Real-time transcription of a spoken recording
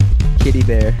kitty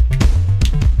bear.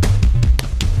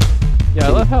 Yeah, I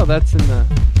love how that's in the...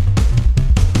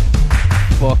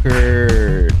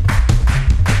 Fucker.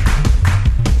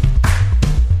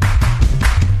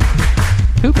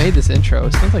 Who made this intro?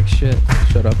 It sounds like shit.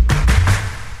 Shut up.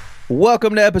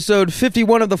 Welcome to episode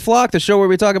 51 of The Flock, the show where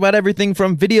we talk about everything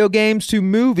from video games to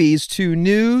movies to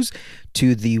news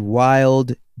to the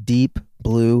wild, deep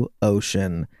blue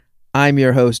ocean. I'm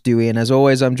your host, Dewey, and as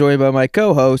always, I'm joined by my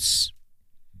co-hosts...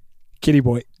 Kitty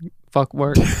Boy. Fuck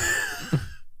work.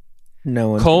 No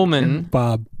one. Coleman.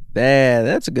 Bob. Yeah,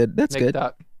 that's good. That's good.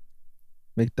 McDuck.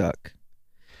 McDuck.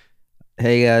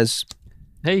 Hey, guys.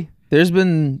 Hey. There's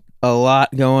been a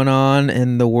lot going on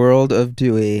in the world of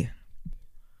Dewey.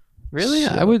 Really?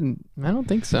 So- I don't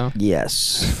think so.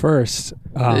 Yes. First,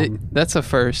 That's a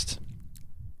first.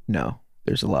 No,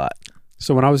 there's a lot.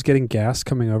 so when I was getting gas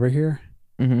coming over here,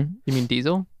 Mm-hmm. You mean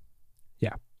diesel?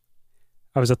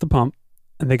 I was at the pump,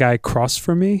 and the guy across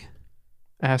from me,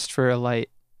 Asked for a light.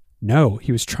 no,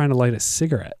 he was trying to light a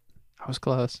cigarette. I was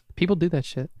close. People do that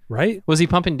shit. Right? Was he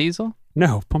pumping diesel?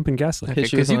 No, pumping gasoline. Okay,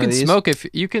 Hit you with because you one of can these? smoke if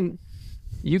you can.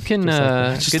 You can. Just like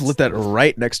that. Just good, lit that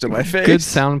right next to my face. good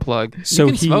sound plug. So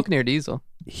you can he- smoke near diesel.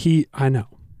 I know,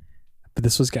 but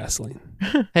this was gasoline.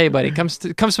 Hey, buddy, come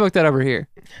smoke that over here.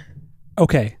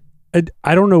 Okay,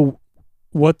 I don't know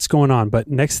what's going on, but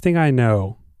next thing I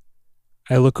know,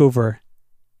 I look over,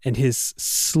 and his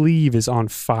sleeve is on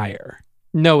fire.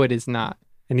 No, it is not.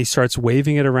 And he starts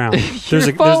waving it around. You're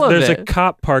full of there's a it.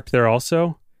 cop parked there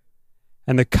also,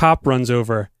 and the cop runs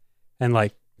over and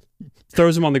like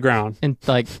throws him on the ground, And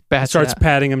like bats starts it out.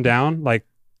 patting him down. Like,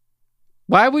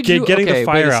 Why would you? getting the okay,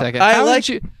 fire wait a out. second. I How like-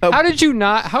 did you? How did you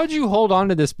not? How did you hold on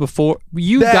to this before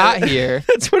you That- got here?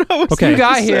 That's what I was Okay. You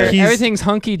got gonna here, say. He's- everything's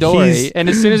hunky dory, he's- and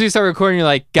as soon as we start recording, you're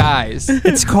like, guys,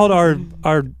 it's called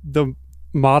the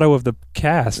motto of the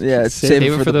cast. Yeah, it's save save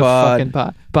it it for the pod. fucking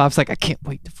pod. Bob's like, I can't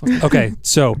wait to fucking. Okay,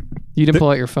 so You didn't The- pull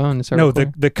out your phone and start no,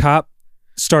 recording? the cop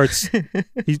starts.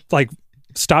 He like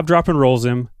stop, drop, and rolls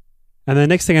him, and the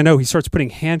next thing I know, he starts putting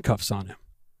handcuffs on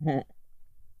him.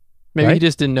 Maybe he right?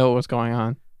 just didn't know what was going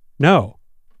on. No,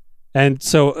 and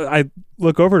so I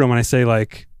look over to him and I say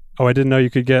like, "Oh, I didn't know you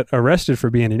could get arrested for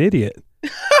being an idiot."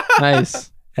 Nice.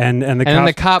 And the And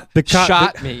cop then the cop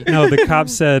shot the- me. No, the cop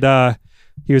said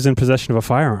he was in possession of a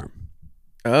firearm.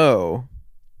 Oh.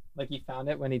 Like he found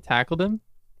it when he tackled him.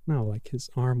 No, like his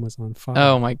arm was on fire.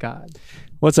 Oh my god.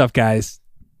 What's up, guys?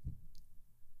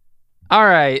 All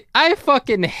right, I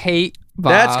fucking hate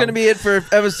Bob. That's going to be it for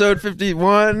episode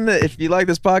 51. If you like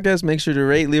this podcast, make sure to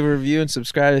rate, leave a review, and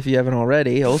subscribe if you haven't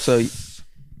already. Also,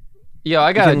 Yo,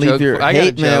 I got You a can leave joke. your I got a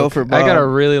hate mail joke. for I got a Bob.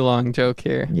 really long joke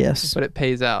here, yes. but it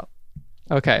pays out.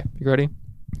 Okay, you ready?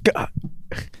 God.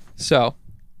 So,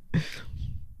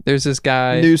 there's this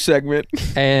guy, New segment.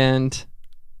 and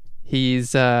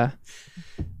he's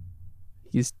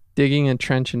digging a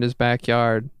trench in his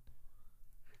backyard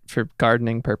for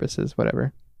gardening purposes,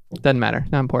 whatever. Doesn't matter.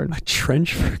 Not important. A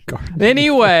trench for gardening.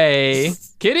 Anyway,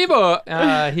 Kitty Boy,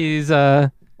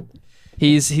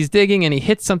 he's digging and he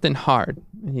hits something hard.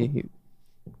 He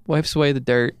wipes away the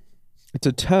dirt, It's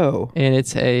a toe. and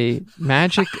it's a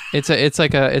magic. It's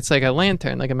like a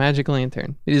lantern, like a magic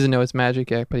lantern. He doesn't know it's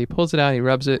magic yet, but he pulls it out, he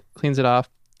rubs it, cleans it off.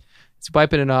 He's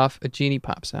wiping it off. A genie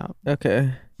pops out.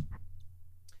 Okay.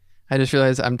 I just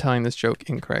realized I'm telling this joke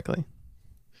incorrectly.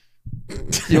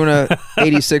 You want to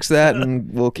 86 that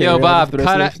and we'll carry Yo, on Bob, for the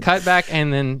rest of the- cut back,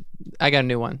 and then I got a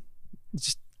new one.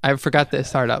 I forgot to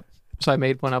start up, so I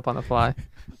made one up on the fly.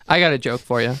 I got a joke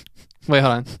for you. Wait,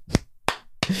 hold on.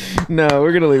 No,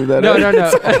 we're going to leave that No, in. no,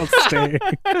 no. I'll stay.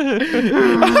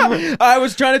 I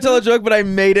was trying to tell a joke, but I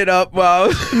made it up.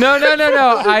 Wow. No.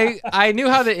 I knew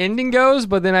how the ending goes,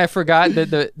 but then I forgot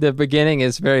that the beginning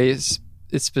is very it's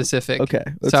specific. Okay.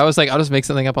 So I was like, I'll just make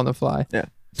something up on the fly. Yeah.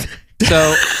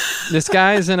 So this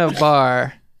guy's in a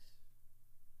bar,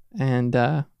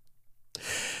 and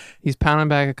he's pounding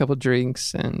back a couple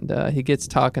drinks, and he gets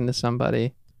talking to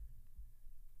somebody.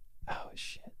 Oh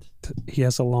shit! He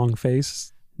has a long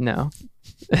face. No.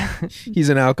 He's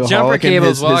an alcoholic. Jumper and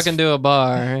cables walking to a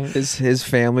bar. Right? His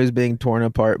family's being torn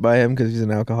apart by him because he's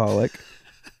an alcoholic.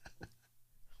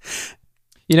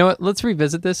 You know what? Let's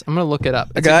revisit this. I'm gonna look it up.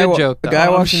 It's a guy good joke. A Though. guy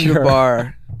I'm walks into a sure.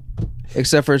 bar,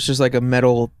 except for it's just like a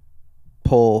metal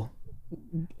pole.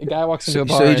 A guy walks into So, a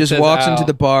bar. so he and just says, walks "Ow." into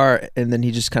the bar and then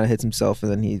he just kind of hits himself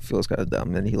and then he feels kind of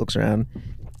dumb and he looks around.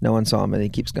 No one saw him and he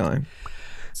keeps going.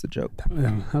 It's the joke.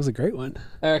 That was a great one.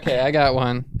 Okay, I got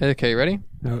one. Okay, ready?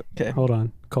 No, Okay. hold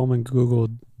on. Coleman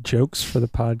Googled jokes for the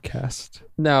podcast.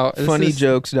 No, this is-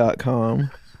 Funnyjokes.com.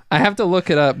 I have to look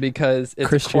it up because it's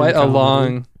Christian quite a comedy.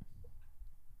 long.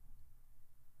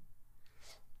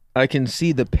 I can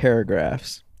see the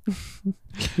paragraphs. You've All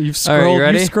right, you scrolled.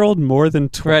 ready? You scrolled more than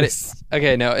Ready? twice.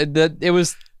 Okay, no, it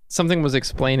was something was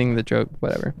explaining the joke.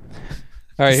 Whatever.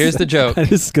 All right, here's the joke.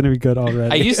 This is gonna be good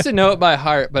already. I used to know it by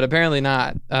heart, but apparently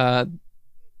not.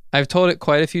 I've told it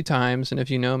quite a few times, and if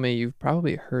you know me, you've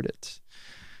probably heard it.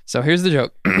 So here's the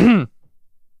joke.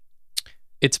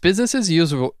 It's business as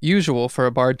usual for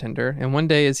a bartender, and one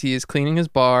day as he is cleaning his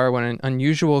bar when an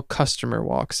unusual customer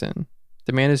walks in.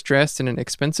 The man is dressed in an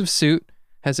expensive suit,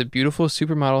 has a beautiful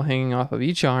supermodel hanging off of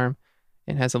each arm,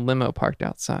 and has a limo parked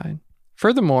outside.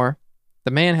 Furthermore,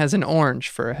 the man has an orange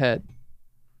for a head.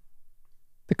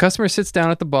 The customer sits down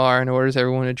at the bar and orders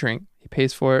everyone a drink. He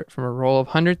pays for it from a roll of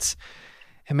hundreds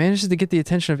and manages to get the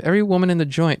attention of every woman in the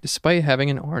joint despite having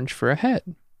an orange for a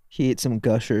head. He ate some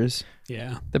Gushers.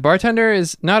 Yeah. The bartender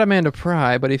is not a man to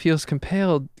pry, but he feels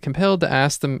compelled to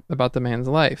ask them about the man's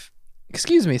life.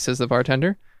 "Excuse me," says the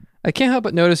bartender. "I can't help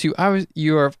but notice you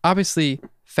are obviously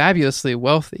fabulously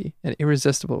wealthy and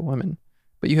irresistible woman,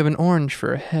 but you have an orange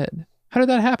for a head. How did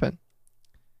that happen?"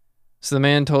 So the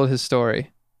man told his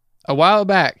story. "A while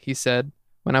back," he said,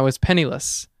 "when I was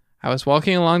penniless, I was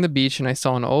walking along the beach and I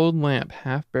saw an old lamp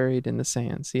half buried in the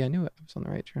sand." See, I knew it. I was on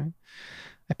the right track.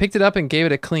 "I picked it up and gave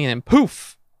it a clean, and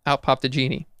poof, out popped a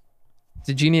genie.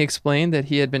 The genie explained that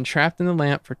he had been trapped in the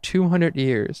lamp for 200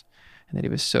 years and that he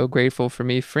was so grateful for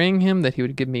me freeing him that he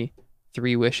would give me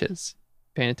 3 wishes.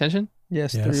 Paying attention?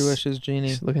 Yes, Yes. 3 wishes, Genie.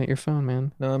 Just looking at your phone,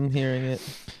 man. No, I'm hearing it.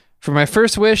 For my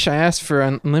first wish, I asked for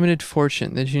unlimited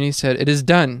fortune. The genie said, 'It is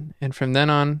done.' And from then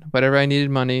on, whatever I needed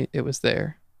money, it was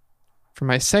there. For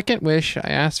my second wish, I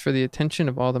asked for the attention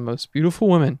of all the most beautiful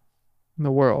women in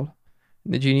the world.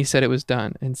 And the genie said it was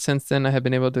done. And since then, I have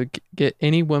been able to get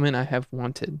any woman I have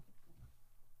wanted.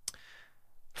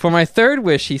 For my third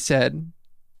wish, he said,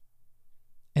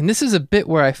 and this is a bit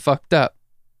where I fucked up,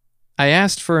 I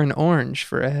asked for an orange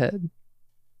for a head."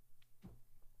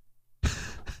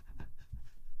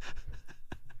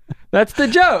 That's the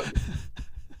joke.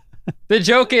 The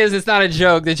joke is, it's not a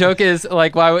joke. The joke is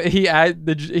like, why would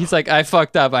he's like, "I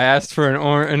fucked up. I asked for an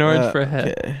orange for a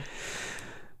head." Okay.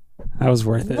 That was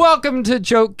worth it. Welcome to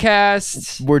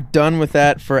Jokecast. We're done with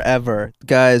that forever.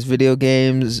 Guys, video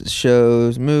games,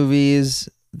 shows, movies,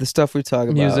 the stuff we talk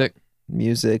about.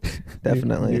 Music,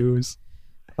 definitely. News.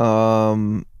 How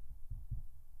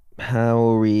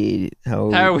are we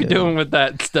doing with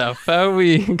that stuff? How are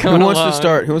we going Who wants along? to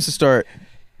start? Who wants to start?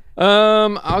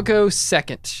 I'll go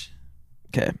second.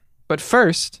 Okay. But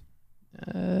first,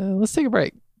 let's take a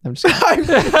break. I'm just kidding.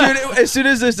 Dude, as soon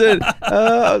as I said,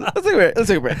 let's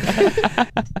take a break.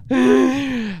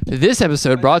 This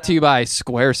episode brought to you by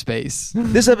Squarespace.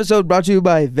 This episode brought to you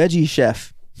by Veggie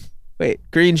Chef. Wait,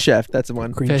 Green Chef. That's the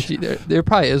one. Green Veggie, there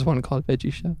probably is one called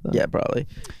Veggie Chef, though. Yeah, probably.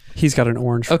 He's got an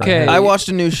orange. For Okay. a head. I watched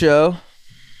a new show.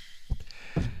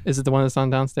 Is it the one that's on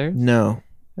downstairs? No,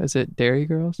 Is it Dairy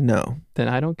Girls? no. Then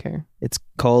I don't care. It's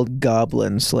called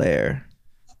Goblin Slayer.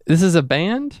 This is a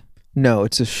band? No,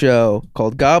 it's a show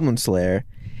called Goblin Slayer.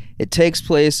 It takes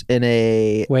place in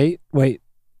a... Wait.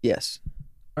 Yes.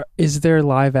 Is there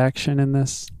live action in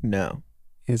this? No.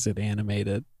 Is it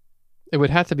animated? It would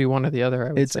have to be one or the other, I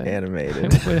would It's say.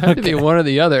 animated. It would have to be one or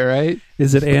the other, right?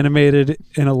 Is it animated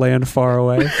in a land far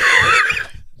away?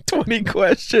 20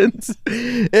 questions.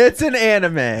 It's an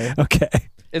anime. Okay.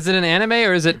 Is it an anime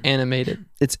or is it animated?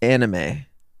 It's anime.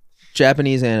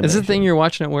 Japanese anime. Is it the thing you're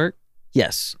watching at work?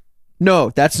 Yes.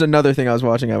 No, that's another thing I was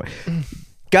watching.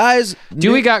 Guys,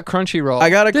 We got Crunchyroll. I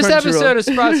got a This Crunchyroll. episode is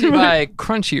brought to you by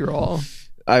Crunchyroll.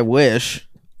 I wish.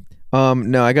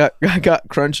 No, I got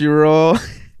Crunchyroll,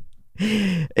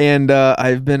 and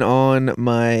I've been on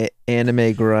my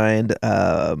anime grind.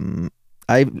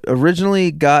 I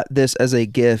originally got this as a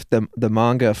gift, the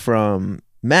manga from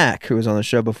Mac, who was on the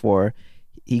show before.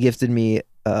 He gifted me.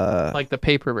 Like the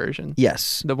paper version.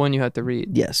 Yes, The one you have to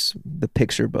read. yes, the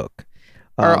picture book.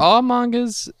 Are all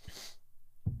mangas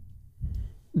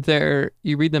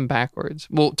you read them backwards?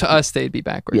 Well, to us they'd be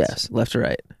backwards. Yes, left to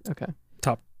right, Okay.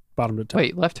 Bottom to top.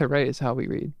 Wait, left to right is how we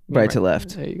read. right to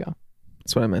left. There you go.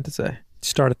 That's what I meant to say.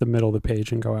 Start at the middle of the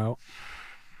page and go out.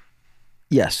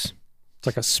 Yes, It's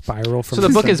like a spiral from So the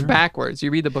book is center. backwards. You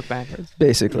read the book backwards.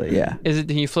 basically, yeah. Is it?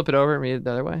 Can you flip it over and read it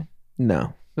the other way?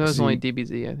 No, That was So only you-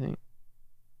 DBZ, I think.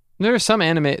 There are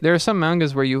some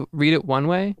mangas where you read it one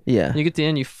way, yeah. and you get to the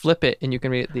end, you flip it, and you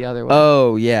can read it the other way.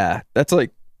 Oh yeah, that's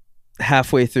like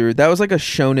halfway through. That was like a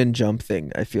Shonen Jump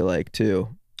thing. I feel like too.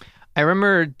 I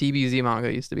remember DBZ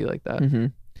manga used to be like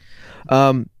that.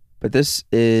 But this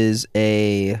is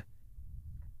a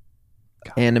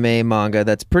anime manga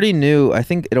that's pretty new. I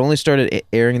think it only started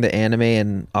airing the anime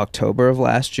in October of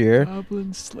last year.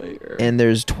 Goblin Slayer. And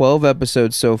there's 12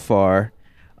 episodes so far.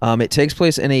 It takes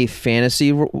place in a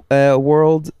fantasy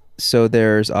world. So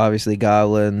there's obviously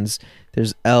goblins.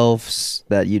 There's elves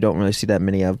that you don't really see that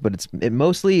many of, but it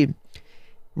mostly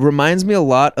reminds me a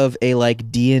lot of a like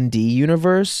D&D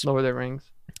universe. Lord of the Rings.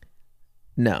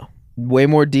 No, way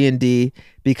more D&D,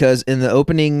 because in the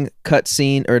opening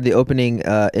cutscene or the opening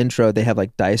intro, they have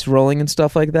like dice rolling and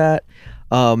stuff like that.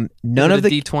 None of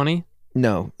the D20.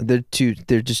 No, they're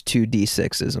just 2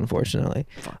 D6s, unfortunately.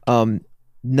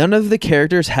 None of the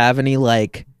characters have any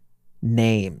like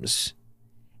names,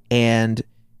 and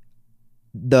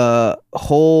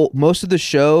most of the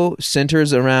show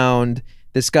centers around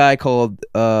this guy called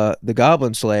the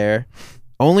Goblin Slayer,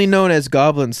 only known as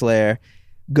Goblin Slayer,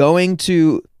 going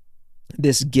to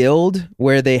this guild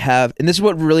where they have, and this is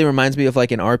what really reminds me of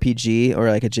like an RPG or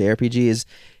like a JRPG, is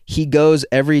he goes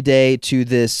every day to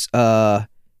this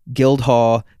guild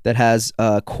hall that has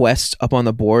quests up on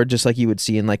the board, just like you would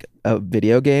see in like a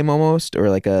video game almost, or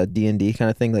like a D&D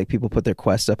kind of thing. Like people put their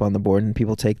quests up on the board and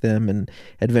people take them, and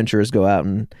adventurers go out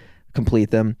and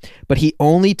complete them. But he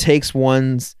only takes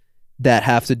ones that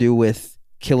have to do with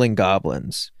killing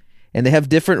goblins, and they have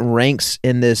different ranks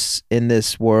in this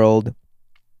world,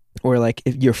 where like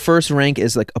if your first rank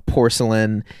is like a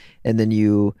porcelain, and then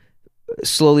you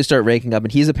slowly start ranking up,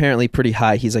 and he's apparently pretty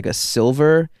high. He's like a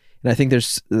silver, and I think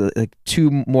there's like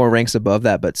 2 more ranks above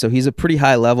that, but so he's a pretty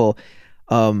high level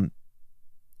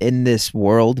in this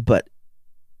world, but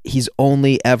he's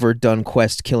only ever done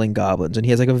quest killing goblins, and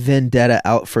he has like a vendetta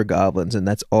out for goblins, and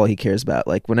that's all he cares about.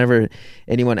 Like whenever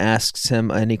anyone asks him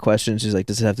any questions, he's like,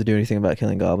 does it have to do anything about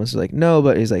killing goblins? He's like, no,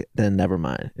 but he's like, then never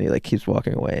mind. And he like keeps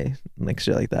walking away and like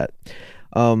shit like that.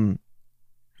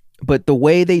 But the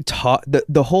way they talk,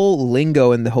 the whole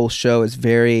lingo in the whole show is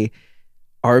very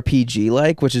RPG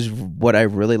like, which is what I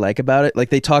really like about it. Like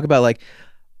they talk about like,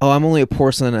 oh, I'm only a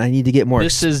porcelain, and I need to get more.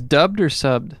 This is dubbed or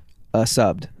subbed?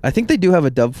 Subbed. I think they do have a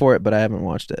dub for it, but I haven't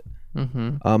watched it.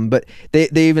 Mm-hmm. But they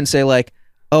even say like,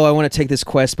 oh, I want to take this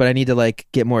quest, but I need to like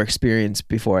get more experience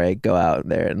before I go out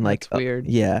there. And like, That's weird.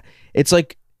 Yeah, it's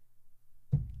like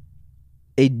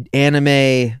a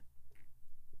anime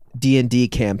D&D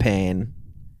campaign.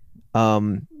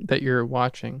 That you're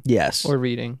watching. Yes. Or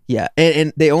reading. Yeah,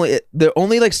 and the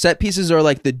only like set pieces are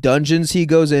like the dungeons he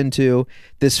goes into,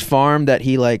 this farm that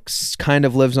he like kind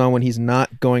of lives on when he's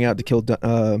not going out to kill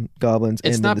goblins.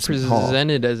 It's and not this hall.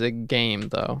 presented as a game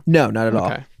though. No, not at all.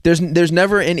 Okay. There's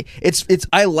never any. It's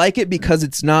I like it because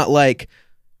it's not like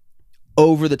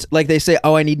over the like they say,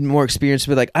 oh, I need more experience,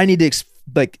 but like I need to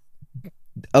like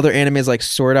other animes like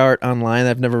Sword Art Online that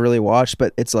I've never really watched,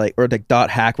 but it's like, or like Dot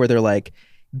Hack, where they're like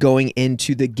going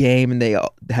into the game and they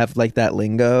have like that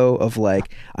lingo of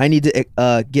like, I need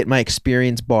to get my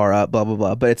experience bar up, blah blah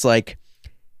blah. But it's like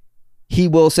he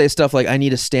will say stuff like, I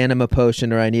need a stamina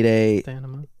potion, or I need a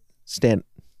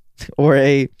or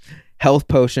a health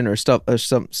potion, or stuff, or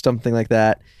something like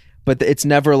that. But it's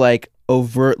never like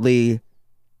overtly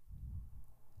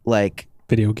like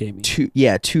Video gaming. too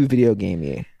video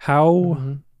gamey.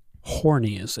 How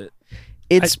horny is it?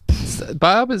 It's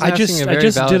Bob is I asking just a very I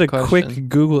just valid did a question. quick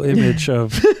Google image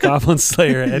of Goblin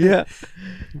Slayer, and yeah.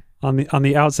 on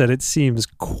the outset it seems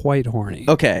quite horny.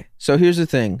 Okay, so here's the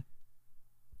thing.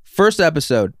 First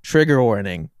episode, trigger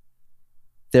warning.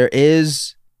 There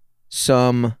is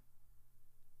some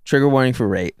trigger warning for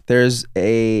rape. There's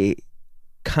a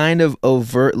kind of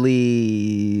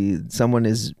overtly someone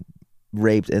is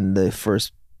raped in the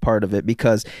first part of it,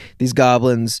 because these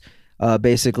goblins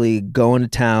basically go into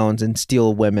towns and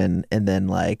steal women and then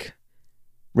like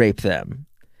rape them.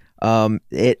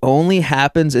 It only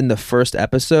happens in the first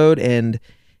episode, and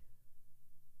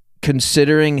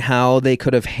considering how they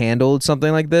could have handled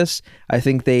something like this, I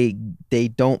think they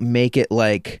don't make it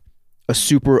like a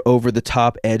super over the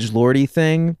top edgelordy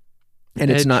thing,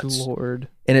 and it's not Edgelord.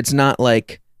 and it's not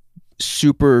like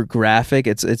super graphic.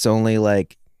 It's only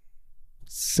like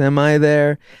semi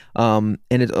there, and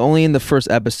it's only in the first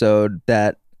episode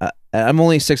that I'm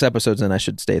only 6 episodes in, I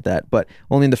should state that, but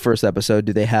only in the first episode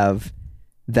do they have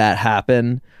that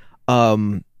happen.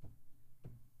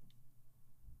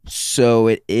 So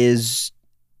it is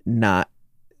not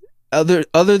other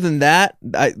than that.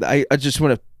 I just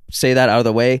want to say that out of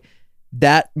the way.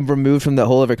 That removed from the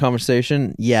whole other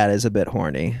conversation, yeah, it is a bit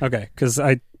horny. Okay, because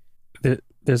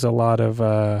there's a lot of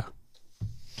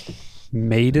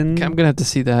maiden. Okay, I'm gonna have to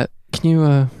see that. Can you?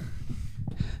 I'm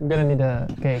gonna need a.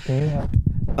 Okay, can you?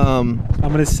 I'm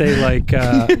gonna say like.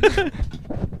 Can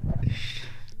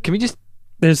we just?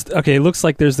 It looks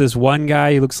like there's this one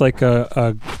guy. He looks like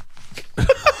a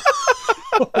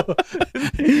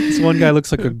This one guy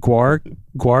looks like a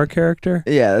Guar character,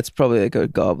 Yeah, that's probably like a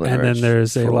goblin. and or then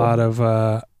there's a troll.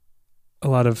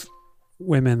 lot of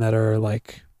women that are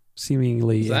like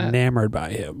seemingly What's that? enamored by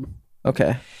him.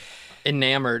 Okay.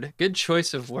 Enamored. Good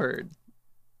choice of word.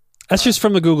 That's just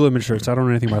from the Google image search. I don't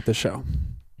know anything about this show.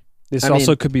 This I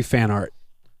also mean- could be fan art.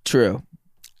 True.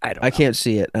 I can't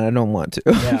see it, and I don't want to.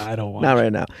 Yeah, I don't want. Not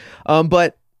right now.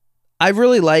 But I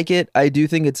really like it. I do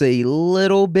think it's a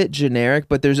little bit generic,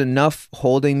 but there's enough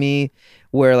holding me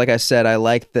where, like I said, I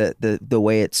like the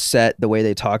way it's set, the way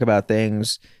they talk about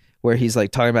things, where he's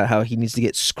like talking about how he needs to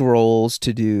get scrolls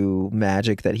to do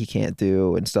magic that he can't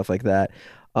do and stuff like that.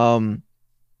 And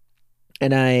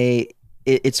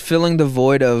it's filling the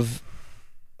void of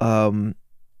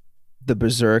the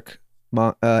Berserk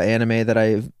anime that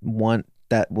I want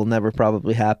that will never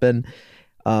probably happen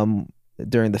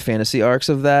during the fantasy arcs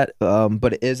of that.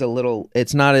 But it is a little,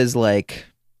 it's not as like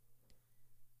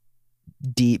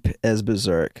deep as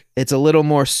Berserk. It's a little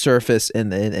more surface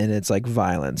in its like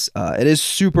violence. It is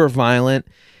super violent.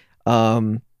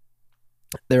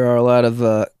 There are a lot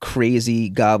of crazy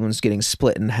goblins getting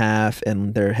split in half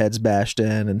and their heads bashed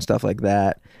in and stuff like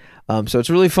that. So it's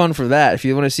really fun for that. If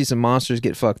you want to see some monsters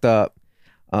get fucked up,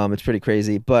 it's pretty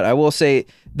crazy. But I will say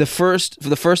the first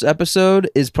episode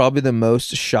is probably the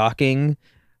most shocking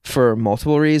for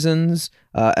multiple reasons.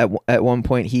 At one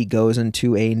point, he goes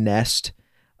into a nest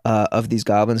of these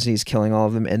goblins and he's killing all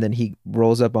of them, and then he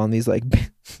rolls up on these like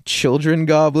children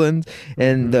goblins,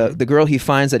 and the girl he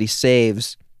finds that he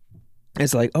saves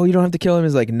is like, "Oh, you don't have to kill him."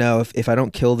 He's like, "No, if I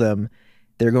don't kill them,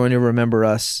 they're going to remember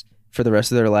us for the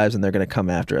rest of their lives, and they're going to come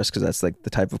after us because that's like the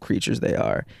type of creatures they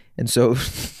are." And so,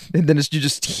 and then you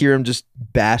just hear him just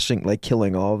bashing, like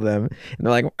killing all of them, and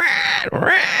they're like, "Rah,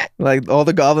 rah," like all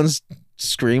the goblins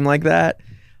scream like that.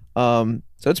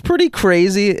 So it's pretty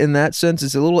crazy in that sense.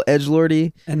 It's a little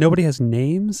edgelordy. And nobody has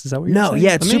names. Is that what you're No, saying?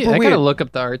 yeah, it's super I weird. gotta look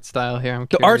up the art style here. I'm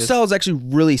The art curious. style is actually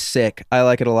really sick. I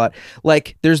like it a lot.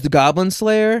 Like, there's the Goblin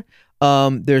Slayer.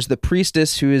 There's the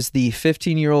priestess, who is the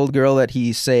 15-year-old girl that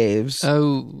he saves.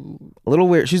 Oh, A little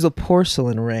weird. She's a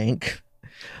porcelain rank.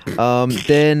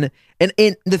 Then and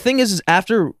the thing is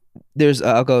after there's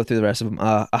I'll go through the rest of them.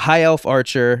 A high elf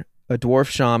archer, a dwarf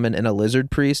shaman, and a lizard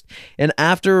priest. And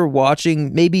after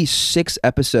watching maybe 6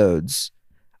 episodes,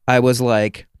 I was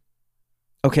like,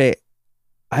 okay,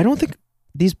 I don't think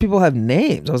these people have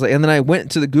names. I was like, and then I went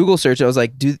to the Google search. I was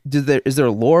like, is there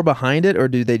lore behind it, or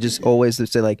do they just always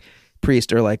say like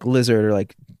priest or like lizard, or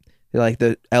like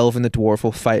the elf and the dwarf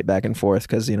will fight back and forth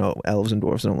because elves and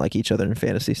dwarves don't like each other in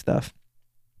fantasy stuff.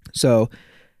 So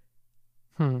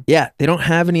yeah, they don't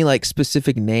have any like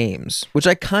specific names, which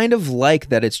I kind of like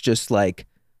that it's just like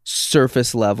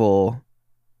surface level.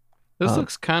 this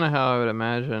looks kind of how I would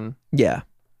imagine, Yeah.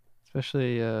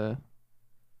 especially.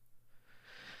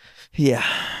 Yeah.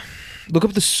 Look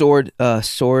up the sword.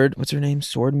 What's her name?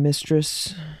 Sword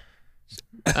Mistress.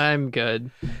 I'm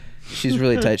good. She's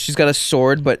really tight. She's got a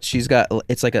sword, but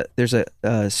it's like there's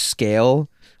a scale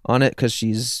on it because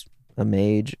she's a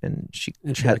mage, and she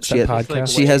And had- likes she that had-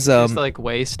 podcast. She has, just like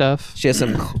weigh stuff. She has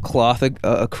some cloth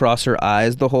across her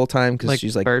eyes the whole time because Like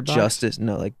she's like Bird Box? justice.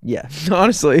 No, like yeah.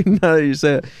 Honestly, now that you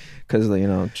say it, because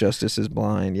justice is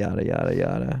blind. Yada yada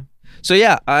yada. So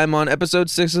yeah, I'm on episode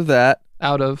 6 of that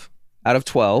Out of out of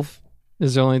 12.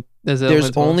 is there only is it There's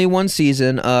 12? only one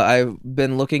season. I've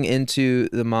been looking into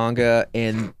the manga,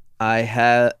 and I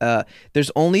have.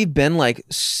 There's only been like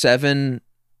 7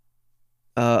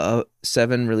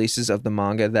 releases of the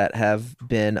manga that have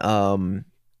been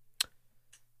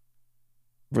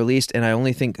released, and I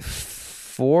only think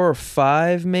 4 or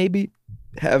 5 maybe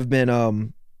have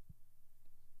been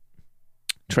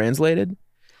translated.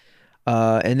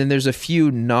 And then there's a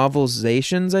few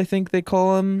novelizations, I think they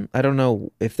call them. I don't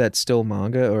know if that's still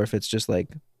manga or if it's just like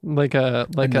a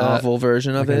a novel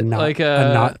version of it. like a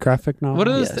a- not graphic novel. what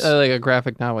is Yes. like a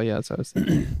graphic novel? Yeah, so it's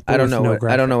I don't with know. no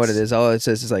I don't know what graphics. it is. All it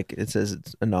says is like it's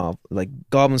a novel, like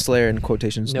Goblin Slayer in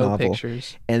quotations no novel.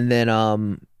 pictures. And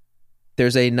then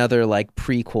there's another like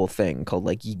prequel thing called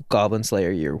like Goblin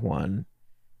Slayer Year 1.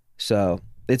 So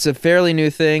it's a fairly new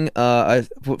thing.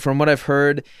 From what I've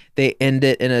heard, they end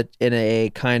it in a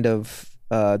kind of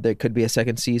there could be a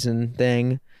second season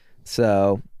thing.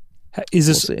 So Is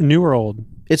this We'll see. new or old?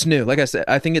 it's new. Like I said,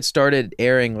 I think it started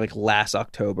airing like last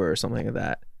October or something like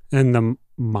that. And the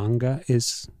manga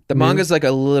is The new? manga's like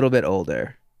a little bit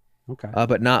older, Okay.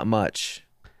 but not much.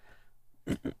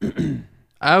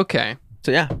 Okay.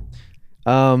 So yeah.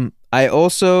 I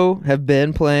also have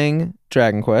been playing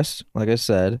Dragon Quest, like I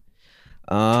said.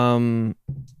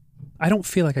 I don't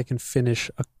feel like I can finish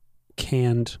a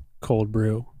canned cold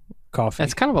brew. coffee.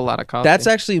 That's kind of a lot of coffee. That's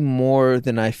actually more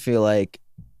than I feel like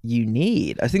you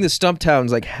need. I think the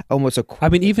Stumptown's like almost a. I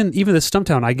mean, even the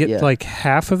Stumptown, I get Yeah. like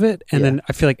half of it, and Yeah. then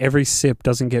I feel like every sip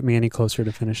doesn't get me any closer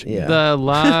to finishing. Yeah. the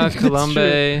La That's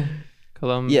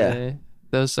Colombe. Yeah.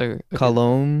 Those are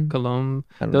Cologne. Colombe.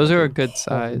 I don't know Those what are they're- a good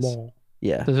size.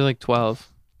 Yeah. Those are like 12.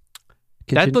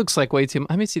 Could That you- looks like way too much.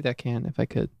 Let me see that can if I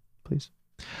could, please.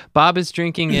 Bob is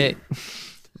drinking it.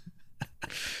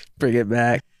 Bring it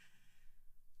back.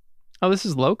 Oh, this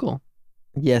is local.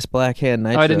 Yes, Black Hand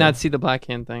Nitro. Oh, I did not see the black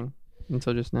hand thing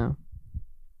until just now.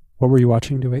 What were you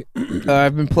watching, Dewey?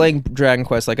 I've been playing Dragon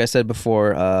Quest, like I said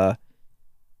before.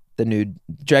 The new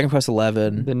Dragon Quest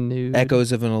 11. The new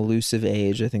Echoes of an Elusive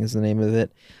Age, I think is the name of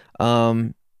it.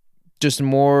 Just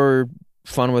more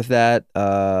fun with that.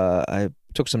 I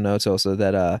took some notes also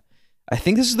that I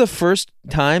think this is the first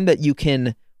time that you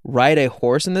can ride a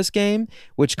horse in this game,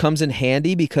 which comes in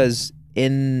handy because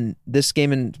in this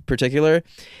game in particular,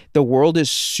 the world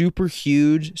is super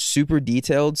huge, super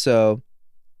detailed. So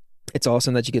it's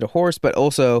awesome that you get a horse, but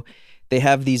also they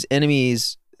have these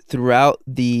enemies throughout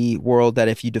the world that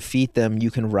if you defeat them,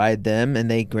 you can ride them and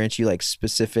they grant you like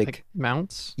specific like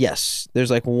mounts. Yes,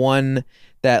 there's like one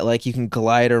that like you can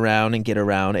glide around and get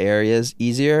around areas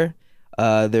easier.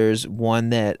 There's one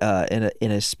that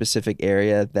in a specific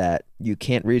area that you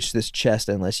can't reach this chest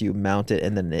unless you mount it,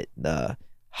 and then it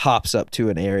hops up to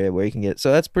an area where you can get.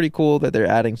 So that's pretty cool that they're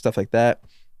adding stuff like that.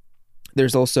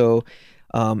 There's also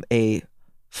a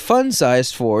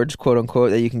fun-sized forge, quote unquote,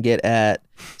 that you can get at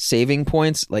saving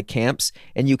points like camps,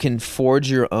 and you can forge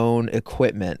your own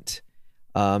equipment.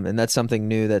 And that's something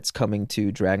new that's coming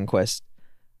to Dragon Quest.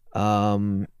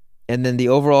 And then the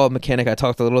overall mechanic I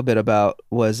talked a little bit about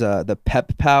was the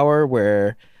pep power,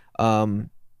 where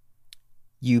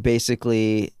you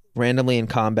basically randomly in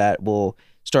combat will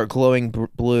start glowing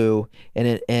blue,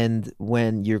 and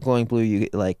when you're glowing blue, you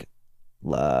get like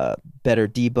better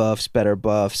debuffs, better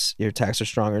buffs, your attacks are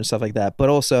stronger and stuff like that. But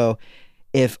also,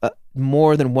 if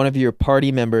more than one of your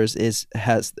party members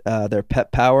has their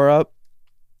pep power up,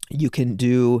 you can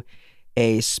do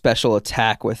a special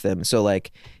attack with them. So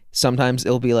like sometimes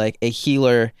it'll be like a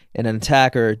healer and an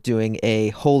attacker doing a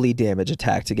holy damage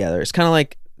attack together. It's kind of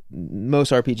like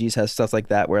most RPGs has stuff like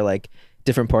that where like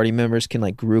different party members can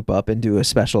like group up and do a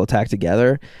special attack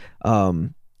together,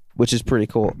 which is pretty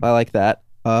cool. I like that.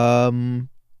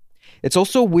 It's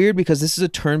also weird because this is a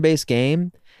turn-based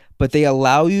game, but they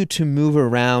allow you to move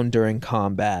around during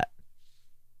combat.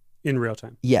 In real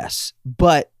time. Yes,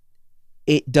 but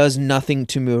it does nothing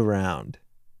to move around.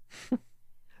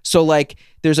 So like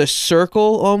there's a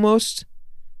circle almost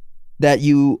that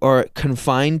you are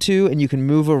confined to, and you can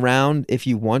move around if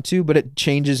you want to, but it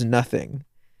changes nothing.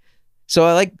 So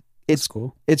I like It's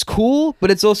cool. it's cool,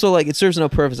 but it's also like it serves no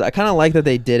purpose. I kind of like that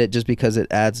they did it just because it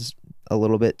adds a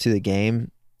little bit to the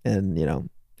game, and you know,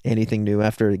 anything new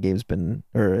after a game's been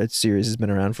or a series has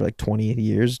been around for like 20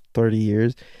 years, 30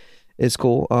 years, is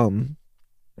cool.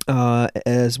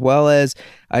 As well as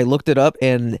I looked it up,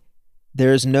 and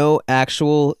there's no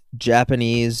actual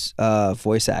Japanese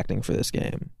voice acting for this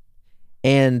game,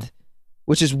 and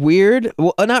which is weird.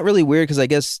 Well, not really weird because I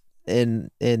guess in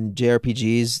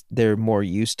JRPGs they're more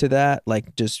used to that,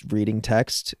 like just reading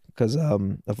text because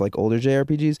of like older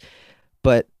JRPGs.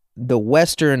 But the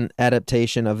Western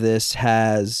adaptation of this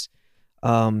has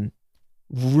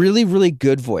really, really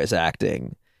good voice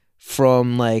acting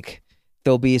from like.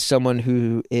 There'll be someone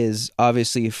who is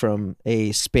obviously from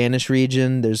a Spanish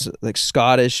region. There's like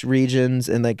Scottish regions,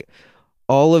 and like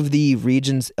all of the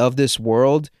regions of this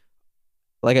world,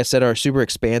 like I said, are super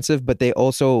expansive, but they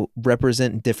also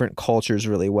represent different cultures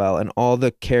really well. And all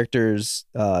the characters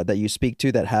that you speak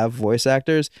to that have voice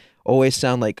actors always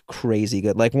sound like crazy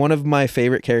good. Like one of my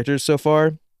favorite characters so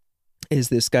far is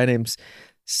this guy named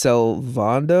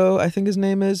Salvando, I think his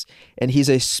name is. And he's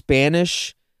a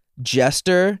Spanish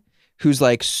jester who's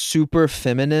like super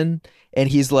feminine, and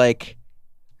he's like,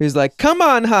 come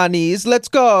on, honeys, let's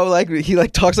go. Like he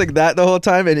like talks like that the whole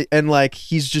time, and like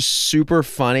he's just super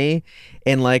funny,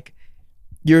 and like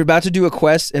you're about to do a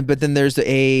quest, but then there's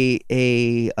a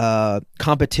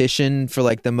competition for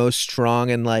like the most strong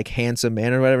and like handsome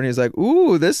man or whatever, and he's like,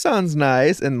 ooh, this sounds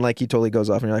nice, and like he totally goes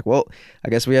off, and you're like, well, I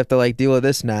guess we have to like deal with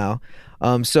this now.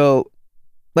 So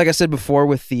like I said before,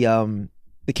 with the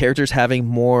characters having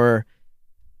more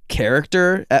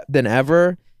character than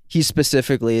ever, he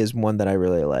specifically is one that I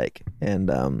really like, and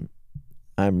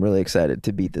I'm really excited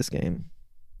to beat this game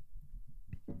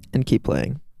and keep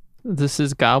playing. This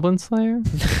is Goblin Slayer?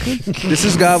 This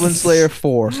is Goblin Slayer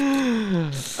 4.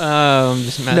 Just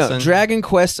messing. No, Dragon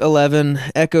Quest 11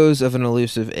 Echoes of an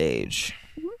Elusive Age.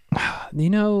 You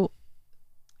know,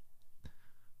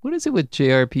 What is it with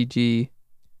JRPG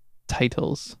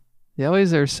titles? They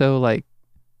always are so like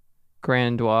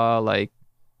grandiose, like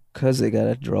Because they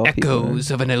gotta draw people in.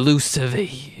 echoes of an elusive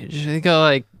age. They go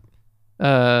like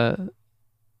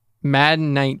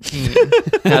Madden 19.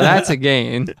 Now that's a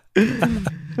game.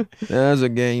 That's a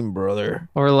game, brother.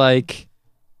 Or like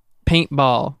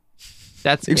paintball.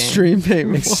 That's a game. Extreme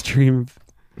paintball. Extreme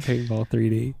Paintball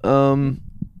 3D.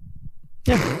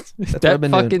 Yeah, that's what That I've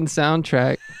been fucking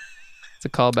soundtrack. It's a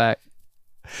callback.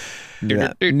 doing.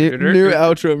 Yeah. New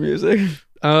outro music.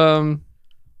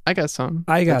 I got some.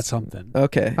 I got something.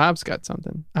 Okay. Bob's got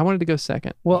something. I wanted to go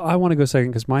second. Well, I want to go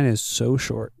second because mine is so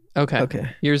short. Okay. Okay.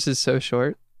 Yours is so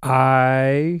short.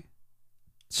 I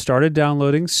started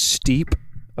downloading Steep,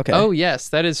 Okay. Oh yes,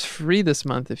 that is free this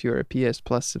month if you're a PS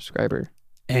Plus subscriber.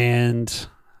 and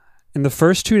in the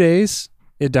first 2 days,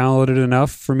 it downloaded enough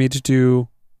for me to do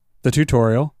the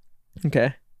tutorial.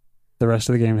 Okay. The rest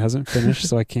of the game hasn't finished,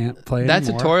 so I can't play That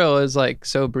anymore. tutorial is like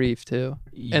so brief too.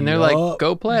 And they're Yup. like,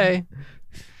 go play.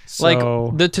 So,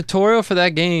 Like the tutorial for that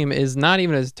game is not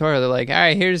even a tutorial. They're like, all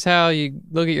right, here's how you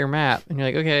look at your map. And you're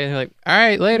like, okay. And you're like, all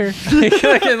right, later.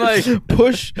 like,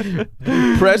 Push.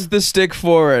 Press the stick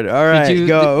forward. All right. did you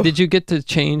go. Did you get to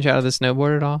change out of the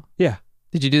snowboard at all? Yeah.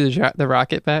 Did you do the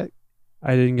rocket pack?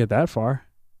 I didn't get that far.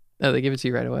 No, they give it to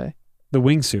you right away. The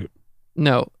wingsuit.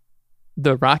 No,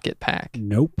 the rocket pack.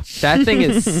 Nope. That thing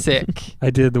is sick. I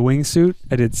did the wingsuit,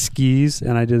 I did skis,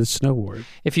 and I did the snowboard.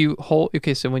 If you hold,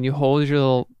 okay, so when you hold your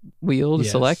little wheel to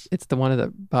Yes. select, it's the one at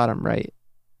the bottom right.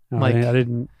 No, Like- I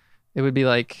didn't. It would be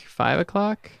like 5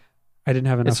 o'clock. I didn't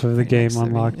have enough It's of the right game next to me.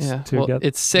 unlocked Yeah. to Well, get.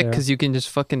 it's sick there. because you can just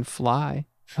fucking fly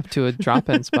up to a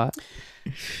drop-in spot.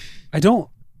 I don't.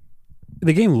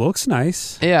 The game looks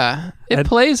nice. Yeah, it I-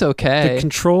 plays okay. The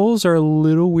controls are a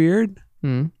little weird.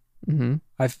 Mm-hmm.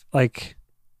 I've like.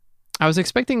 I was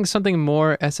expecting something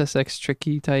more SSX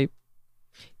tricky type.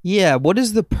 Yeah. What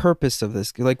is the purpose of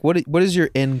this? Like, what is your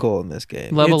end goal in this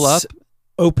game? Level it's up.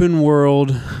 Open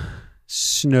world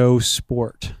snow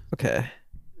sport. Okay.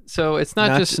 So it's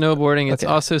not just snowboarding, it's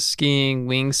okay. also skiing,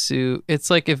 wingsuit. It's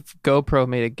like if GoPro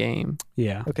made a game.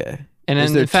 Yeah. Okay. And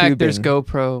Is then, there in fact, there's tubing?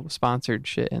 GoPro sponsored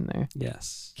shit in there.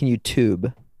 Yes. Can you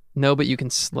tube? No, but you can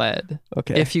sled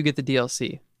Okay. if you get the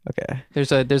DLC. Okay.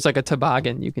 There's like a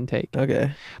toboggan you can take.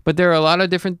 Okay. But there are a lot of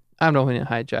different. I don't want to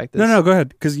hijack this. No, go ahead.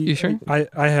 Because You sure? I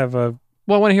have a.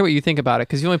 Well, I want to hear what you think about it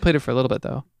because you only played it for a little bit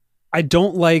though. I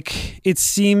don't like. It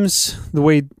seems the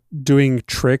way doing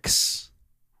tricks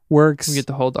works. You get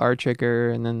to hold R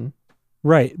trigger and then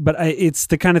Right, but it's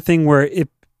the kind of thing where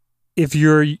if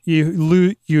you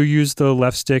use the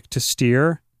left stick to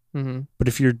steer, mhm. but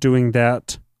if you're doing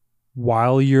that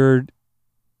while you're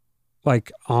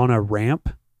like on a ramp,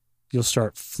 you'll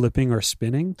start flipping or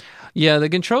spinning. Yeah, the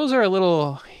controls are a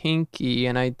little hinky,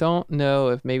 and I don't know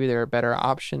if maybe there are better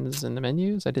options in the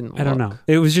menus. I didn't. I don't look. know.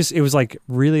 It was like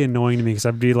really annoying to me because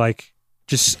I'd be like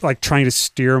just like trying to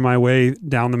steer my way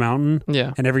down the mountain,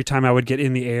 Yeah, and every time I would get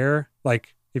in the air,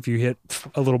 like if you hit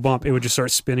a little bump, it would just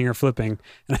start spinning or flipping,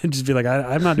 and I'd just be like,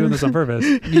 I'm not doing this on purpose.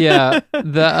 yeah.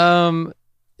 The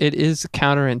it is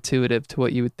counterintuitive to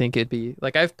what you would think it'd be.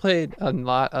 Like I've played a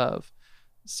lot of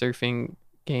surfing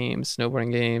games,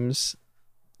 snowboarding games,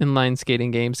 inline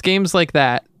skating games like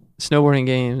that, snowboarding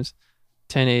games,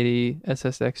 1080,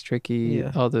 SSX tricky,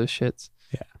 Yeah. all those shits.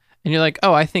 Yeah. And you're like,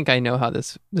 oh, I think I know how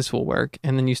this will work.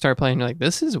 And then you start playing, you're like,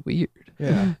 this is weird.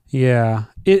 Yeah. Yeah,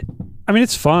 I mean,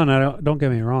 it's fun. Don't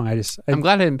get me wrong. I'm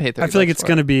glad I didn't pay $30. I feel like it's for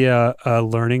going it. to be a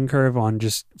learning curve on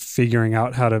just figuring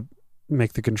out how to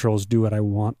make the controls do what I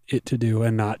want it to do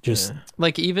and not just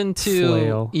like even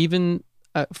flail.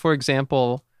 for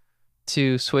example,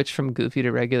 to switch from goofy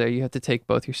to regular, you have to take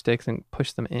both your sticks and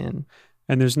push them in.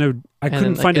 and there's no I And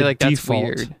couldn't then, find a like, that's default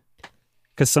weird.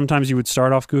 because sometimes you would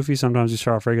start off goofy, sometimes you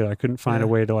start off regular. I couldn't find Yeah. a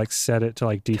way to like set it to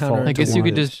like default. I to guess you one.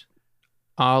 could just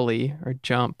ollie or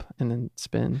jump and then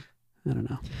spin. I don't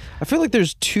know. I feel like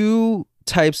there's two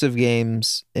types of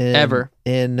games in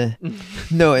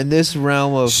in this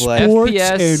realm of like Sports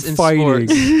FPS and fighting.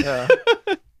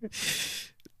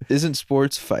 sports. isn't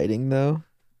sports fighting though?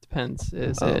 Depends.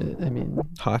 Is it? I mean,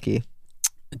 Hockey.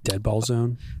 Dead Ball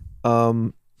Zone.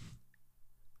 The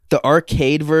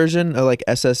arcade version of like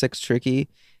SSX Tricky,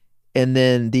 and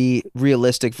then the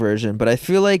realistic version. But I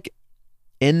feel like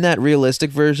in that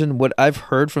realistic version, what I've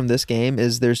heard from this game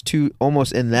is there's two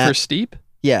almost in that for steep.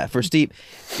 yeah, for steep,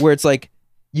 where it's like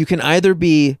you can either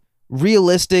be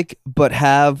realistic but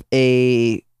have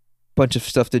a bunch of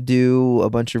stuff to do, a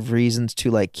bunch of reasons to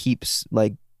like keep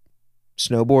like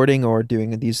snowboarding or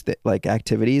doing these like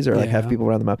activities or like have Yeah. people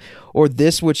around the map, or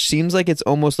this which seems like it's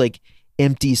almost like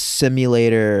empty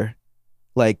simulator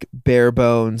like bare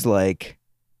bones, like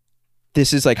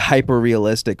this is like hyper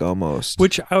realistic almost.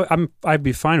 Which I'd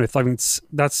be fine with. I mean,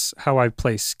 that's how I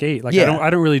play Skate. Like Yeah. I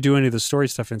don't really do any of the story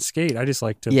stuff in Skate. I just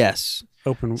like to Yes.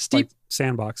 open Steep- like,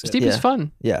 sandbox it. Steep is Yeah.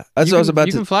 fun. Yeah. That's You what I was can- about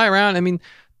you to. can fly around. I mean,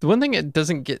 the one thing it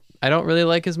doesn't get, I don't really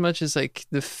like as much is like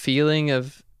the feeling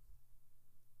of,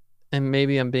 and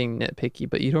maybe I'm being nitpicky,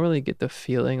 but you don't really get the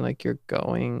feeling like you're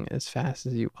going as fast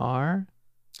as you are,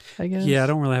 I guess. Yeah, I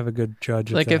don't really have a good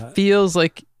judge Like of it that. feels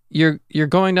like you're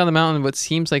going down the mountain what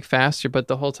seems like faster, but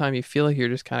the whole time you feel like you're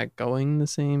just kind of going the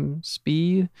same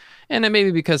speed. And it may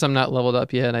be because I'm not leveled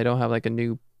up yet and I don't have like a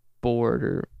new board,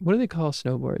 or what do they call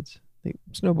snowboards?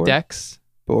 Snowboard. Decks?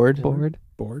 Board. Board.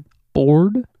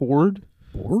 Board.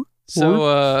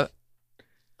 So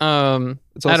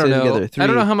Let's all I don't say it know. together. I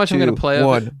don't know how much I'm gonna 2, play of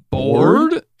 1. it.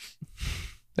 Bored?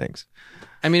 Thanks.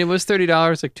 I mean, it was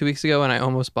 $30 like 2 weeks ago, and I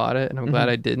almost bought it, and I'm glad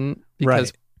I didn't,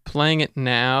 because Right. playing it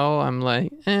now, I'm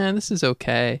like, this is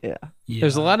okay. Yeah.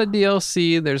 There's a lot of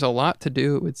DLC. There's a lot to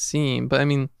do, it would seem. But I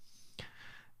mean,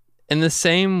 in the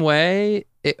same way,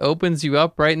 it opens you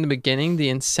up right in the beginning. The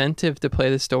incentive to play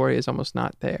the story is almost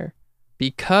not there,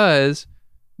 because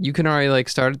you can already like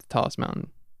start at the tallest mountain.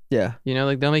 Yeah. You know,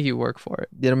 like they'll make you work for it.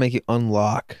 It'll make you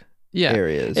unlock Yeah.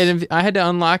 areas. And if I had to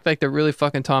unlock like the really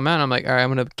fucking tall mountain, I'm like, all right,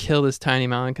 I'm going to kill this tiny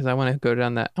mountain because I want to go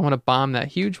down that. I want to bomb that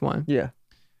huge one. yeah.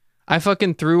 I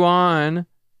fucking threw on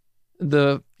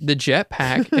the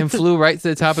jetpack and flew right to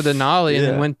the top of Denali and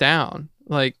Yeah. then went down.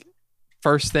 Like,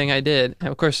 first thing I did. And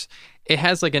of course, it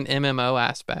has like an MMO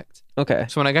aspect. Okay.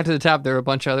 So when I got to the top, there were a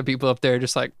bunch of other people up there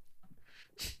just like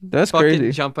That's fucking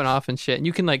crazy. jumping off and shit. And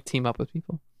you can like team up with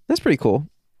people. That's pretty cool.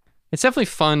 It's definitely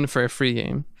fun for a free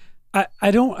game.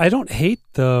 I don't hate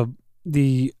the Did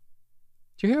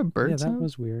you hear a bird yeah, that sound?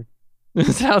 was weird.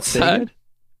 It's outside.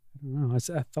 I don't know.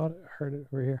 I thought I heard it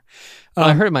over here.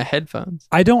 I heard it in my headphones.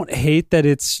 I don't hate that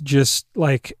it's just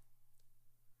like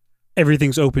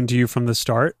everything's open to you from the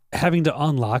start. Having to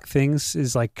unlock things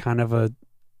is like kind of a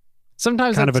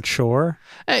Sometimes a chore.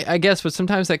 I guess, but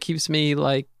sometimes that keeps me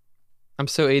like, I'm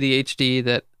so ADHD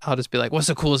that I'll just be like, what's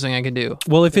the coolest thing I can do?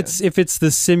 Well, if it's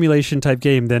the simulation type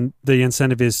game, then the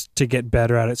incentive is to get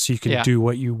better at it so you can Yeah. do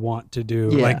what you want to do.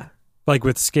 Yeah. Like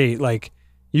with Skate, like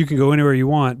you can go anywhere you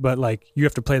want, but like you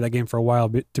have to play that game for a while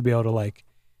to be able to like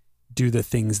do the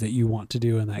things that you want to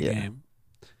do in that Yeah. game.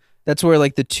 That's where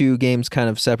like the two games kind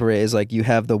of separate, is like you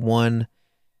have the one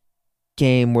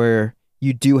game where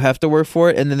you do have to work for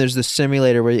it, and then there's the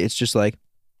simulator where it's just like,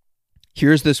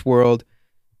 here's this world,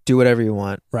 do whatever you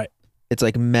want. Right. It's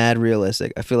like mad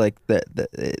realistic. I feel like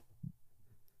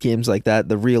games like that,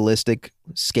 the realistic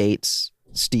skates,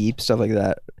 steep, stuff like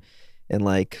that, and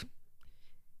like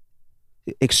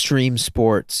extreme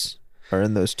sports are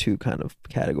in those two kind of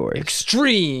categories.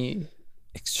 Extreme.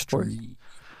 Extreme.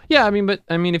 Yeah, I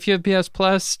mean, if you have PS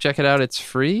Plus, check it out. It's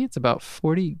free. It's about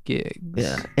 40 gigs.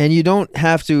 Yeah, and you don't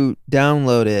have to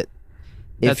download it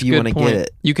That's if a you good want to point. get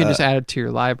it. You can just add it to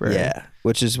your library. Yeah,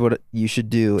 which is what you should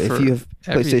do. If For you have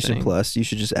PlayStation everything. Plus, you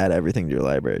should just add everything to your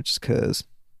library, just because.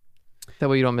 That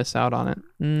way you don't miss out on it.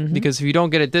 Mm-hmm. Because if you don't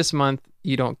get it this month,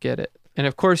 you don't get it. And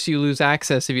of course, you lose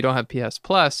access if you don't have PS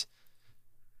Plus,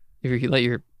 if you let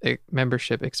your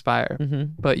membership expire.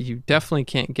 But you definitely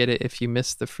can't get it if you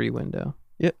miss the free window.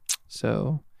 Yep.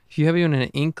 So if you have even an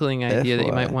inkling idea that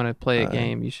you might want to play a FYI.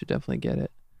 game, you should definitely get it.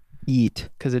 Eat.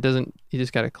 Because it doesn't, you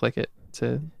just got to click it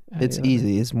to. add It's it on.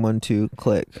 easy. It's 1-2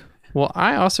 click. Well,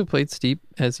 I also played Steep,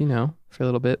 as you know, for a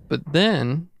little bit. But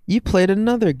then You played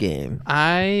another game.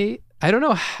 I don't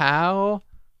know how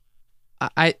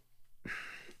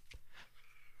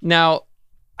now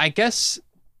I guess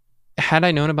had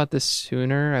I known about this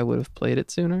sooner, I would have played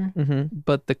it sooner. Mm-hmm.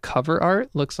 But the cover art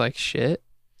looks like shit.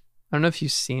 I don't know if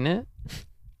you've seen it,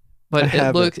 but I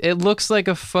haven't. it looks like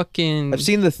a fucking I've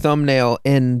seen the thumbnail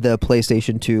in the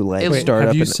PlayStation 2 like Wait, start have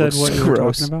up you and it said looks what you were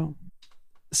gross. talking about?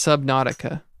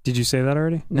 Subnautica. Did you say that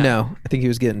already? No, I think he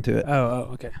was getting to it.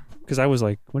 Oh, okay. Because I was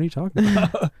like, what are you talking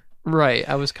about? Right.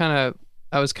 I was kind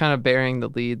of bearing the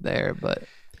lead there, but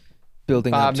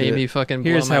Building Bob up to made it. me fucking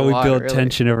Here's blow my how we water build early.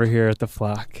 tension over here at the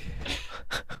flock.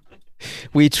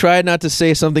 We tried not to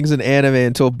say something's an anime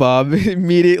until Bob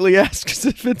immediately asks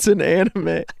if it's an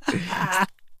anime.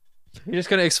 You're just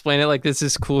gonna explain it like this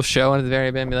is cool show, and at the very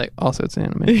end, be like, also it's an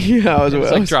anime. Yeah, I was, Just,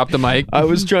 I like was drop the mic. I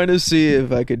was trying to see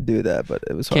if I could do that, but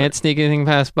it was hard. Can't sneak anything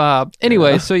past Bob.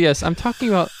 Anyway, Yeah. so yes, I'm talking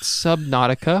about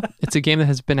Subnautica. It's a game that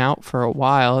has been out for a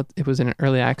while. It was in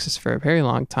early access for a very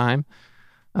long time.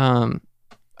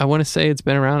 I want to say it's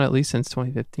been around at least since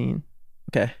 2015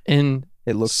 Okay. in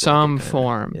It looks some like it, kinda.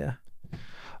 form.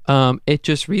 Yeah. It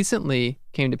just recently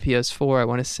came to PS4. I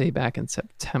want to say back in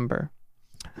September.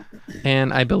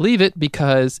 And I believe it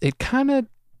because it's kind of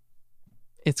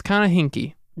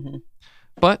hinky. Mhm.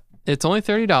 But it's only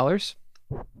 $30,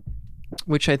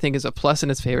 which I think is a plus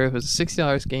in its favor. If it was a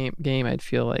 $60 game, I'd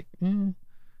feel like,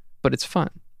 but it's fun.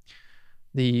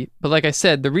 But like I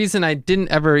said, the reason I didn't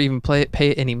ever even pay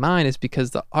it any mind is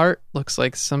because the art looks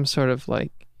like some sort of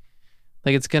like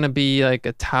it's gonna be like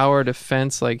a tower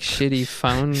defense, like shitty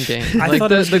phone game. I Like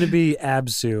thought it was going to be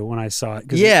Abzu when I saw it.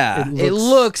 'cause Yeah. it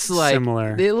looks like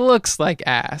similar. It looks like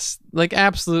ass. Like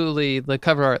absolutely, the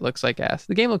cover art looks like ass.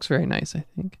 The game looks very nice. I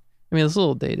think. I mean, it's a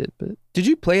little dated, but Did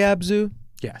you play Abzu?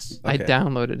 Yes. I Okay.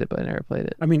 downloaded it, but I never played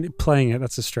it. I mean, playing it,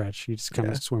 that's a stretch. You just kind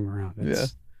Yeah. of swim around. Yeah.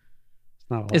 It's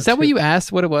not a lot Is that to what it. you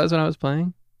asked? What it was when I was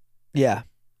playing? Yeah.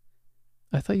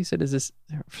 I thought you said, "Is this?"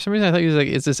 For some reason, I thought you was like,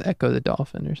 "Is this Echo the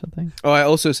Dolphin or something?" Oh, I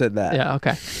also said that. Yeah.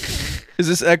 Okay. Is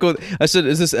this Echo? I said,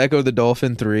 is this Echo the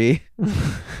Dolphin 3?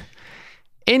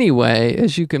 Anyway,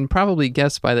 as you can probably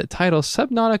guess by the title,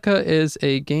 Subnautica is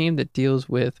a game that deals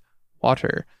with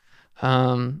water.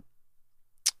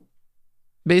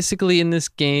 Basically, in this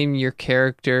game, your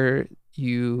character,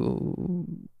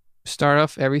 you start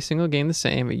off every single game the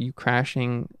same. You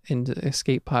crashing into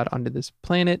escape pod onto this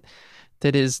planet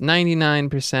that is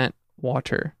 99%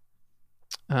 water.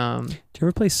 Do you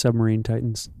ever play Submarine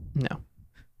Titans? No.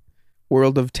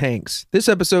 World of Tanks. This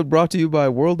episode brought to you by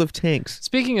World of Tanks.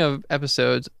 Speaking of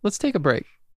episodes, let's take a break.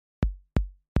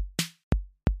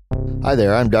 Hi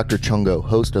there, I'm Dr. Chungo,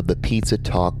 host of the Pizza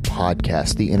Talk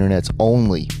podcast, the internet's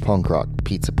only punk rock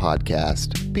pizza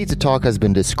podcast. Pizza Talk has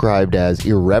been described as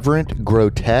irreverent,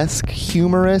 grotesque,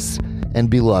 humorous, and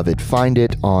beloved. Find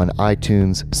it on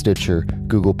iTunes, Stitcher,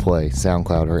 Google Play,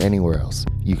 SoundCloud, or anywhere else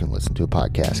you can listen to a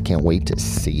podcast. Can't wait to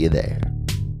see you there.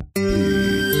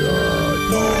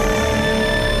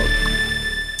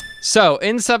 So,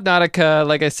 in Subnautica,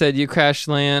 like I said, you crash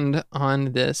land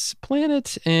on this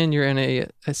planet and you're in a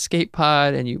escape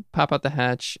pod and you pop out the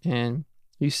hatch and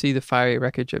you see the fiery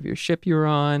wreckage of your ship you were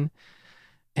on.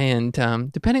 And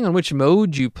depending on which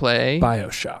mode you play,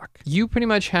 BioShock. you pretty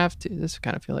much have to, this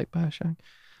kind of feel like BioShock,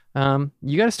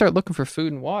 you got to start looking for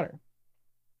food and water.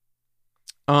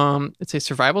 It's a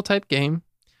survival type game.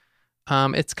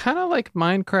 It's kind of like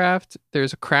Minecraft.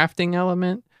 There's a crafting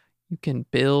element. You can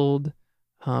build.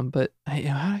 But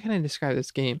how can I describe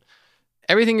this game?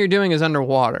 Everything you're doing is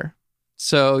underwater.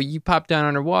 So you pop down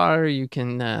underwater, you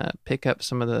can pick up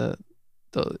some of the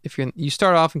if you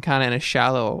start off in kind of in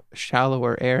a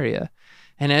shallower area.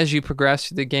 And as you progress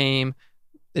through the game,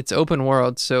 it's open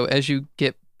world. So as you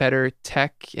get better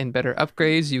tech and better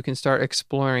upgrades, you can start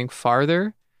exploring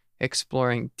farther,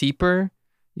 exploring deeper.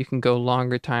 You can go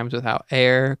longer times without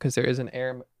air because there is an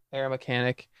air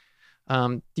mechanic.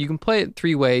 You can play it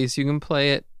three ways. You can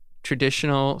play it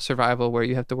traditional survival where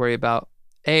you have to worry about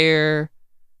air,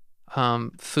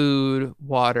 food,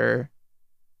 water,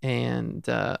 and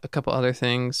a couple other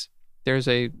things. There's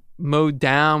a mode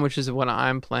down, which is what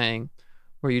I'm playing,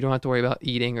 where you don't have to worry about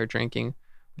eating or drinking,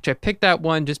 which I picked that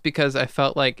one just because I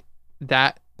felt like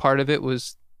that part of it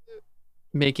was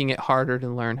making it harder to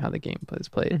learn how the game is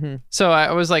played. Mm-hmm. So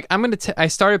I was like, I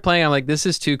started playing. I'm like, this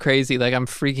is too crazy. Like I'm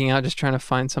freaking out just trying to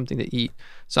find something to eat.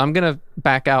 So I'm going to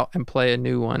back out and play a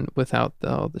new one without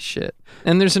all the shit.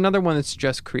 And there's another one that's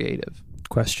just creative.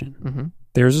 Question. Mm-hmm.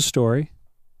 There's a story.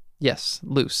 Yes.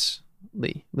 Lucy.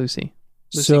 Lucy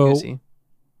So, Goosey.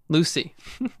 Lucy.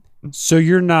 so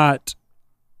you're not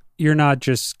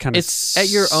just kind of It's at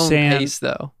your own pace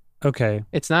though. Okay.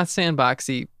 It's not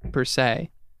sandboxy per se.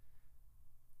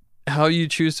 How you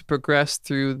choose to progress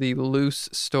through the loose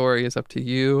story is up to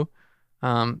you.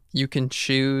 You can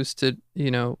choose to,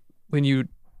 when you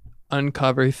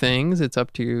uncover things, it's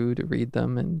up to you to read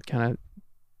them and kind of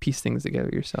piece things together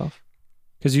yourself.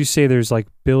 Because you say there's like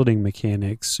building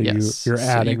mechanics, so Yes. you're So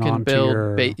adding you can on build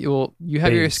to your you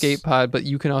have your base. escape pod, but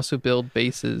you can also build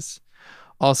bases.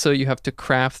 Also, you have to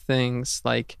craft things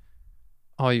like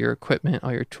all your equipment,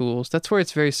 all your tools. That's where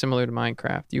it's very similar to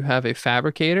Minecraft. You have a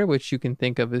fabricator, which you can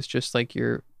think of as just like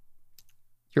your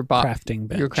crafting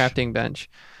bench. Your crafting bench.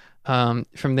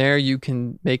 From there, you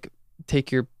can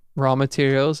take your raw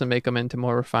materials and make them into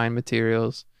more refined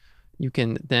materials. You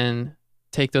can then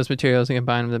take those materials and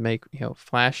combine them to make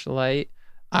flashlight,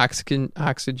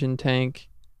 oxygen tank,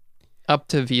 up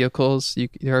to vehicles.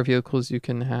 There are vehicles you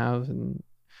can have, and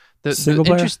Single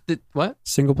player? What?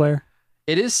 Single player?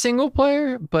 It is single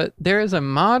player, but there is a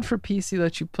mod for PC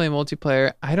that you play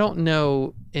multiplayer. I don't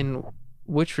know in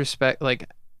which respect, like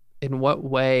in what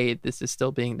way this is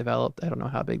still being developed. I don't know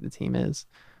how big the team is.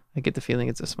 I get the feeling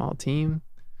it's a small team.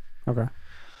 Okay.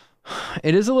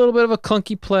 It is a little bit of a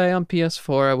clunky play on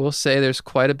PS4. I will say there's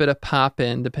quite a bit of pop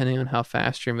in depending on how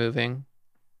fast you're moving.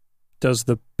 Does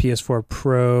the PS4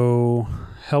 Pro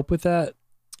help with that?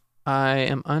 I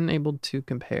am unable to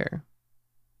compare.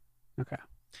 Okay.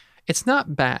 It's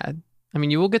not bad. I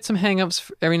mean, you will get some hangups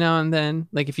every now and then.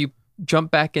 Like if you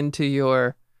jump back into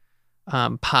your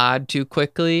pod too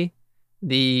quickly,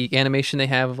 the animation they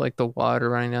have of like the water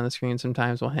running down the screen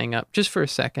sometimes will hang up just for a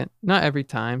second. Not every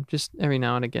time, just every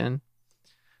now and again.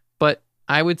 But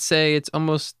I would say it's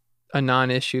almost a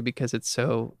non-issue because it's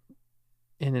so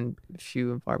in and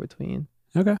few and far between.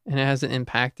 Okay. And it hasn't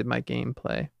impacted my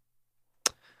gameplay.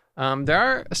 There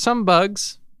are some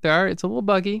bugs. It's a little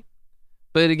buggy,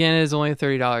 but again, it is only a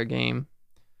 $30 game.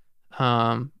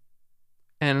 And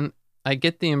I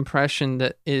get the impression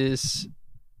that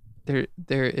there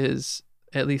is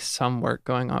at least some work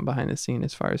going on behind the scene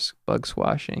as far as bug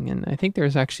squashing, and I think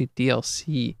there's actually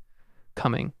DLC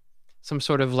coming, some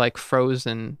sort of like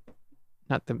Frozen.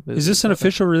 Not the movie, Is this an but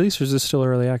official release or is this still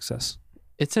early access?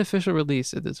 It's an official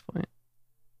release at this point.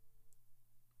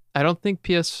 I don't think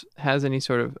PS has any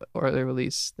sort of early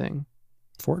release thing.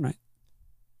 Fortnite.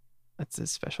 That's a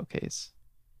special case.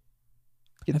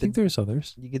 I think there's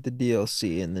others. You get the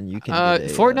DLC, and then you can. Get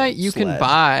a, Fortnite you can sled.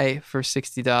 buy for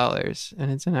 $60,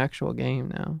 and it's an actual game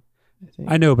now. I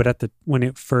think. I know, but when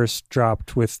it first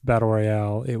dropped with Battle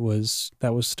Royale,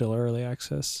 that was still early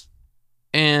access.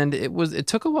 And it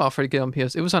took a while for it to get on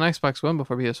PS. It was on Xbox One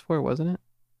before PS4, wasn't it?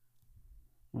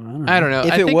 Well, I don't know.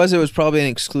 If I it think, was probably an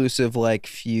exclusive, like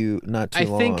not too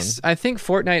long. I think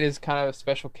Fortnite is kind of a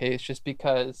special case just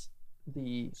because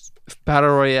the Battle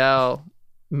Royale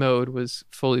mode was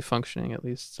fully functioning, at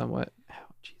least somewhat. Oh,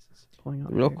 Jesus. Pulling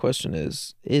The real question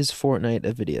is Fortnite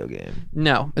a video game?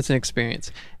 No, it's an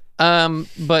experience.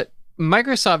 But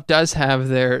Microsoft does have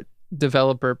their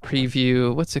developer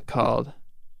preview. What's it called?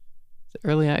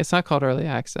 It's not called early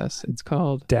access. It's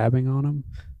called dabbing on them.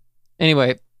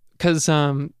 Anyway, because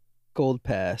Gold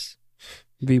Pass.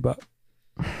 V-Buck.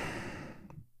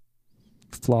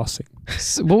 Flossing.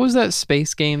 what was that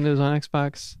space game that was on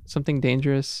Xbox? Something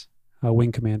Dangerous?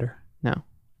 Wing Commander. No.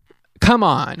 Come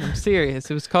on, I'm serious.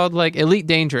 It was called like Elite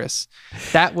Dangerous.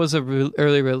 That was a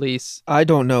early release. I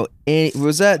don't know.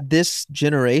 Was that this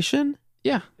generation?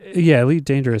 Yeah. Yeah, Elite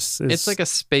Dangerous. It's like a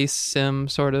space sim,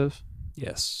 sort of.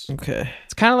 Yes. Okay.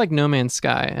 It's kind of like No Man's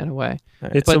Sky in a way.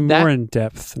 It's But a more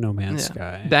in-depth No Man's Yeah.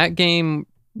 Sky. That game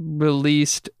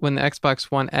released when the Xbox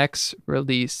One X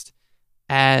released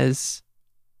as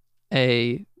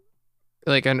an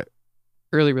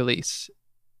early release.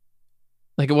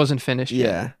 Like it wasn't finished yet.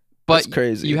 Yeah. But That's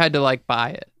crazy. you had to like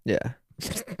buy it. Yeah.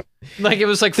 Like it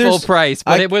was like full There's- price,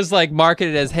 but I- it was like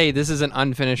marketed as, hey, this is an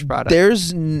unfinished product.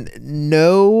 There's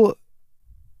no.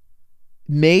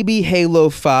 Maybe Halo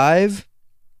 5.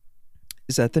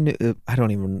 Is that the new? I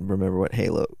don't even remember what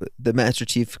Halo, the Master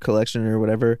Chief Collection or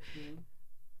whatever.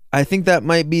 I think that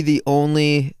might be the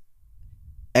only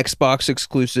Xbox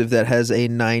exclusive that has a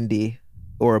 90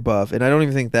 or above, and I don't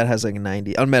even think that has like a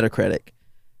 90 on Metacritic.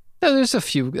 No, there's a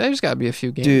few. There's got to be a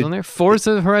few games Dude, on there.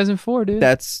 Forza Horizon 4, dude.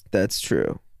 That's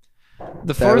true. The that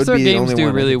would Forza be the games only do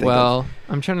one I really can think of. well.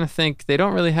 I'm trying to think. They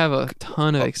don't really have a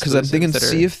ton of Because I'm exclusives. thinking that are-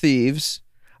 Sea of Thieves.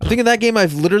 I'm thinking that game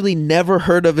I've literally never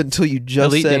heard of until you just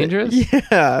Elite said Dangerous? it.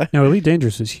 Yeah. No, Elite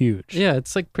Dangerous is huge. Yeah,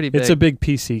 it's like pretty big. It's a big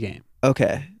PC game.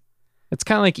 Okay. It's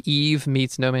kind of like Eve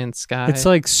meets No Man's Sky. It's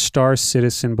like Star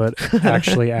Citizen, but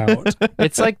actually out.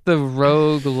 It's like the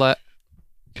rogue.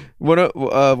 One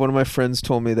of my friends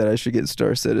told me that I should get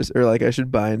Star Citizen, or like I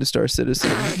should buy into Star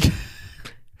Citizen,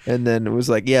 and then it was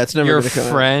like, yeah, it's never Your gonna come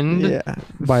out. friend? Yeah.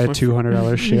 Buy a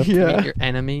 $200 ship. Yeah. Your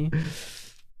enemy.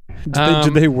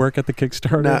 Did they work at the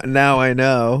Kickstarter? Now I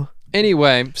know.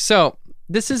 Anyway, so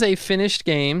this is a finished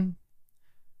game.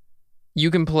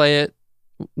 You can play it,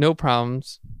 no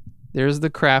problems. There's the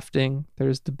crafting.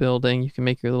 There's the building. You can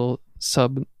make your little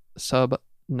sub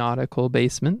nautical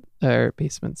basements.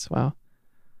 Wow.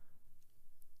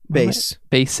 Base.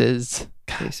 Bases.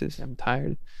 Bases. I'm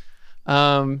tired.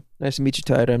 Nice to meet you,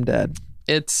 Tyler. I'm Dad.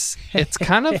 It's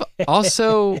kind of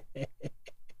also.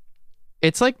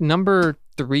 It's like number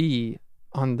 3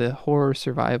 on the horror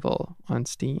survival on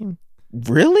Steam.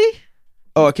 Really?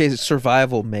 Oh, okay.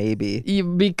 Survival, maybe.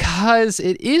 Because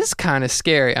it is kind of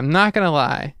scary. I'm not gonna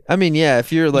lie. I mean, yeah.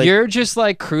 If you're like, You're just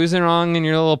like cruising along in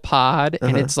your little pod,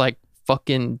 and Uh-huh. it's like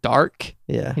fucking dark,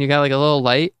 yeah. and you got like a little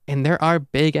light, and there are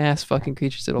big ass fucking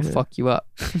creatures that'll Yeah. fuck you up.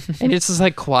 And it's just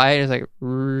like quiet. It's like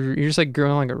you're just like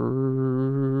going like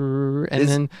a, and Is-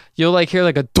 then you'll like hear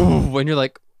like a doo, and you're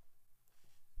like.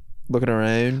 Looking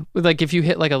around. Like if you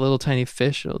hit like a little tiny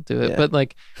fish, it'll do it. Yeah. But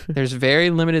like, there's very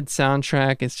limited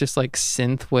soundtrack. It's just like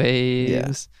synth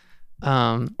waves.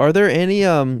 Are there any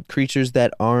creatures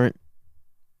that aren't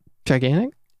Gigantic.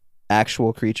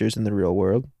 actual creatures in the real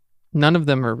world? None of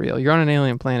them are real. You're on an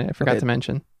alien planet. I forgot Okay. to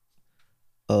mention.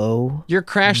 Oh, You're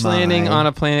crash landing my on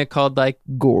a planet called like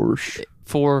gosh.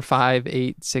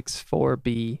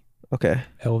 45864b. Okay.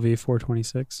 LV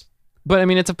 426. But I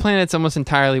mean, it's a planet that's almost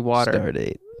entirely water,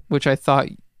 Stardate. which I thought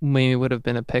maybe would have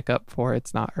been a pickup for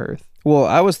it's not Earth. Well,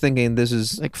 I was thinking this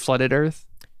is Like flooded Earth.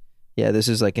 this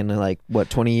is like in like what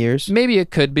 20 years? Maybe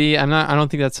it could be. I don't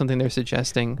think that's something they're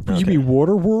suggesting. You mean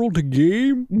Waterworld, a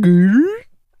game?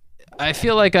 I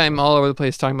feel like I'm all over the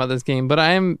place talking about this game, but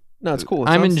No, it's cool.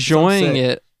 I'm enjoying sick.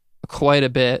 it quite a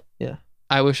bit. Yeah.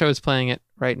 I wish I was playing it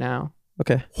right now.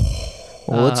 Okay.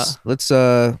 Well, let's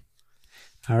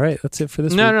All right, that's it for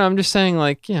this No, week. I'm just saying,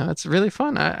 like, it's really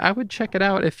fun. I would check it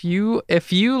out if you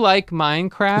like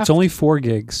Minecraft. It's only 4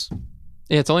 gigs.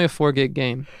 Yeah, it's only a 4 gig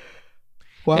game.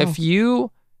 wow. If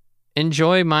you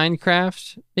enjoy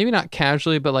Minecraft, maybe not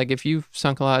casually, but like if you've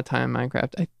sunk a lot of time in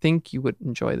Minecraft, I think you would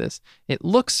enjoy this. It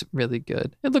looks really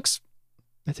good. I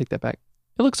take that back.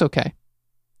 It looks okay.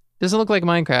 Doesn't look like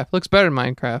Minecraft. It looks better than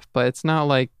Minecraft, but it's not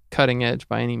like cutting edge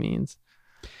by any means.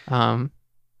 I'm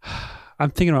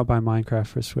thinking about buying Minecraft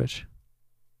for Switch.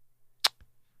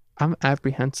 I'm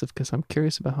apprehensive because I'm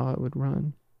curious about how it would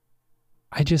run.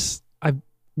 I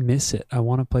miss it. I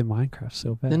want to play Minecraft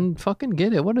so bad. Then fucking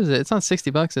get it. What is it? It's not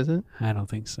 $60, is it? I don't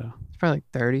think so. It's probably like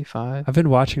 35. I've been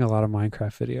watching a lot of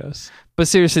Minecraft videos. But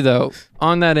seriously though,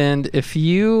 on that end, if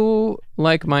you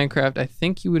like Minecraft, I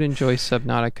think you would enjoy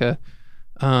Subnautica.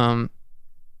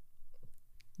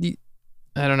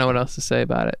 I don't know what else to say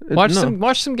about it. Watch some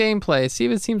gameplay. See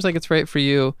if it seems like it's right for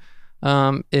you.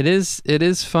 It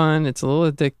is fun. It's a little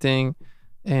addicting,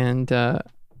 and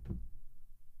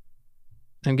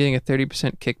I'm getting a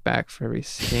 30% kickback for every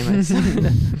game I see.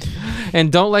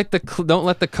 And don't let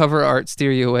the cover art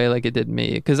steer you away like it did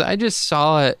me, because I just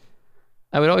saw it.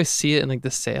 I would always see it in like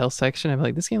the sales section. I'd be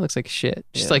like, this game looks like shit.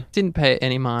 Just Yeah. like didn't pay it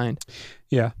any mind.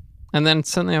 Yeah. And then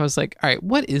suddenly I was like, all right,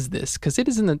 what is this? Because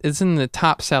it's in the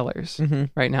top sellers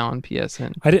right now on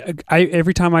PSN. I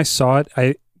every time I saw it,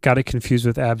 I got it confused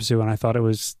with Abzu, and I thought it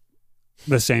was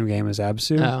the same game as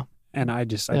Abzu. Oh. And I Yeah,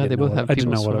 didn't they know both have I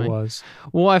didn't people know what it swimming. was.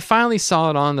 Well, I finally saw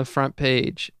it on the front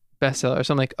page, bestseller.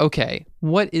 So I'm like, okay,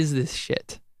 what is this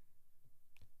shit?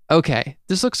 Okay,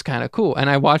 this looks kind of cool. And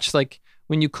I watched, like,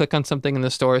 when you click on something in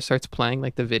the store, it starts playing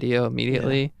like the video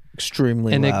immediately.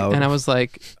 Extremely And loud. and I was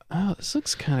like, oh, this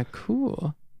looks kind of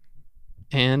cool.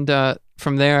 And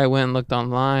from there, I went and looked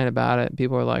online about it.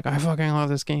 People were like, I fucking love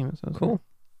this game. So I was Cool. like,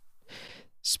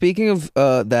 Speaking of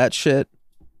that shit,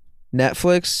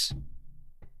 Netflix,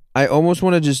 I almost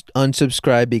want to just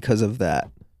unsubscribe because of that.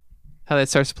 how that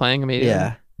starts playing immediately.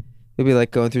 Yeah. You'll be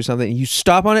like going through something. You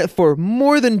stop on it for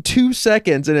more than 2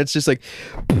 seconds and it's just like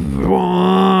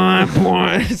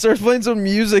it starts playing some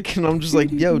music and I'm just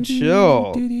like, yo,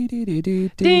 chill. You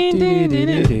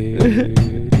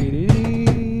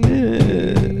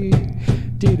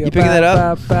picking that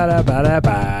up?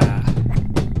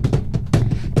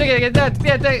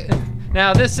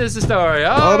 Now this is the story.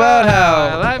 All about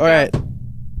how. All right.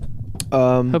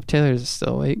 Hope Taylor's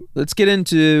still awake. Let's get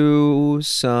into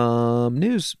some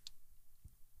news.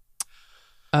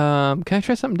 Can I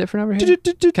try something different over here?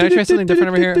 Can I try something different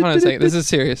over here? Hold on a second. This is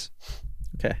serious.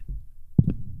 Okay.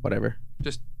 Whatever.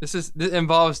 This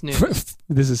involves news.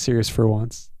 This is serious for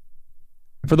once.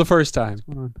 For the first time.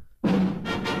 Hold on.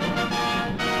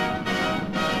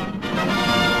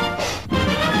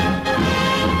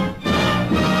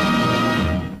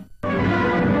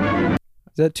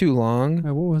 Is that too long?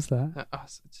 What was that?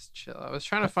 Just chill. I was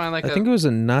trying to find like I think it was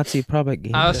a Nazi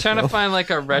propaganda. I was trying to show. find like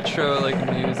a retro like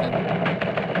news.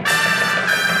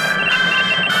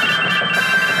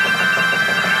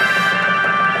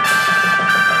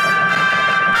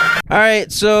 All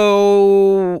right,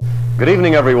 so Good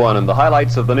evening, everyone, and the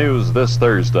highlights of the news this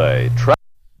Thursday.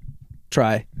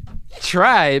 try.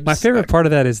 Tribes. My favorite part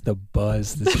of that is the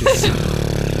buzz. That's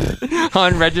just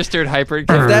unregistered hyper. If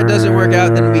that doesn't work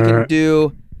out, then we can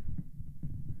do.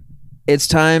 It's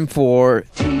time for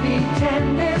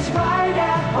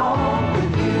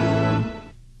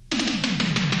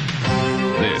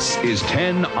This is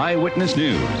 10 Eyewitness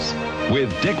News with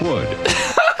Dick Wood.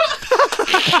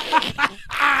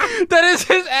 That is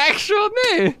his actual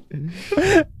name.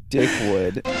 Dick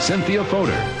Wood. Cynthia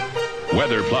Fodor.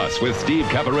 Weather Plus with Steve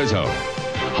Caparizzo.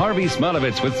 Harvey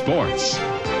Smolovitz with sports.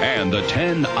 And the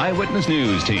 10 Eyewitness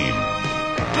News team.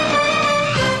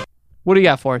 What do you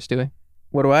got for us, Dewey?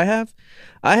 What do I have?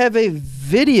 I have a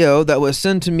video that was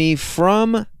sent to me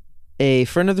from a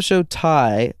friend of the show,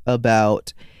 Ty,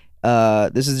 about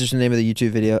this is just the name of the YouTube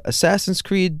video. Assassin's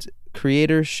Creed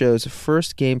creator shows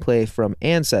first gameplay from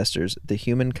Ancestors: The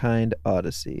Humankind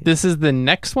Odyssey. This is the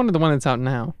next one or the one that's out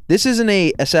now? This isn't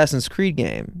a Assassin's Creed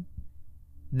game.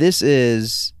 This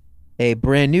is a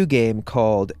brand new game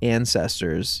called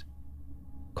Ancestors: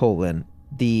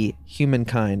 The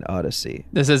Humankind Odyssey.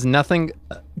 This has nothing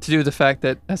to do with the fact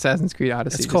that Assassin's Creed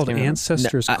Odyssey. It's just called came out.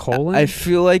 Ancestors : I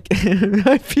feel like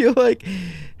I feel like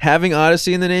having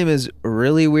Odyssey in the name is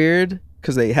really weird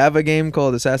because they have a game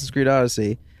called Assassin's Creed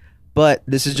Odyssey, but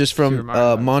this is just from Super Mario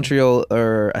Odyssey. Montreal,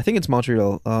 or I think it's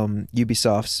Montreal,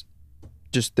 Ubisoft's,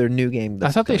 just their new game. I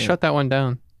that's thought they coming out. shut that one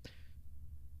down.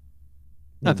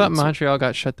 I Maybe thought it's- Montreal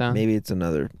got shut down. Maybe it's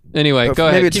another. Anyway, or go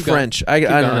ahead. Maybe it's keep going. French. I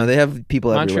don't know. going. They have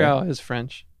people Montreal everywhere. is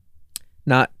French.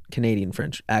 Not Canadian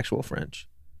French, actual French.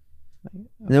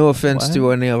 No offense What? to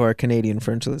any of our Canadian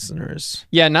French listeners.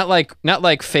 Yeah, not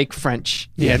like fake French.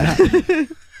 Yeah.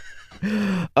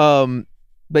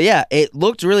 But yeah, it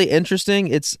looked really interesting.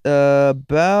 It's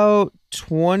about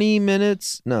 20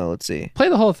 minutes. No, let's see. Play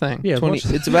the whole thing. Yeah. 20,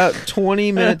 it's about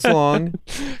 20 minutes long.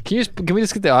 Can we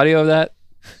just get the audio of that?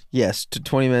 Yes, to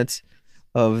 20 minutes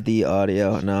of the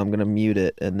audio. Now I'm going to mute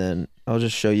it and then I'll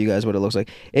just show you guys what it looks like.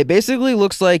 It basically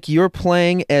looks like you're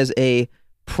playing as a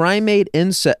primate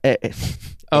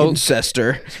Oh.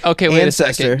 ancestor. Okay, wait Ancestor.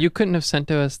 a second. You couldn't have sent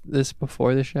to us this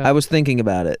before the show. I was thinking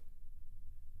about it.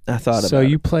 I thought So about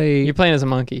you it. play. You're playing as a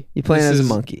monkey. You're playing this as a is-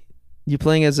 monkey. You're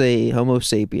playing as a Homo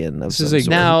sapien. Of This is some a- sort.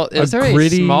 Now, is there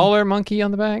gritty- a smaller monkey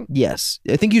on the back? Yes,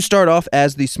 I think you start off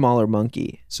as the smaller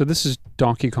monkey. So this is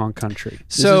Donkey Kong Country.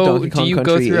 is So, Donkey do Kong you go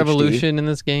Country through HD. evolution in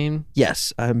this game?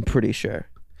 Yes, I'm pretty sure.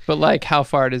 But like, how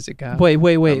far does it go? Wait.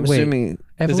 I'm assuming,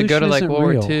 Does it go to like Evolution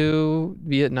World isn't War real. II,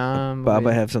 Vietnam? Bob, I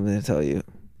Wait, have something to tell you.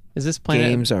 is this Planet?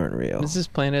 Games aren't real. Is this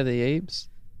Planet of the Apes?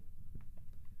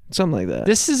 Something like that.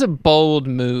 This is a bold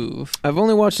move. I've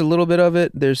only watched a little bit of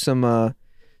it. There's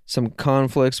some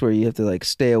conflicts where you have to like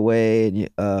stay away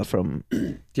and from. Do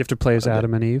you have to play as Okay.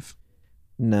 Adam and Eve?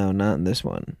 No, not in this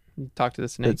one. You talk to the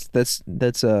snake. That's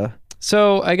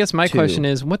So I guess my Two. question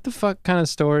is, what the fuck kind of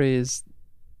story is?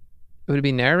 Would it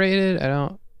be narrated? I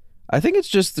don't I think it's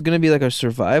just gonna be like a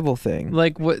survival thing.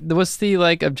 like. What's the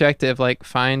like objective? Like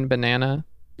find banana.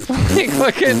 Like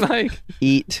fucking like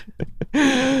Eat.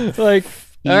 like.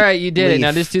 All right, you did it. Now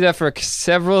leaf. just do that for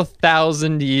several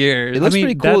thousand years. It looks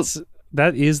pretty cool.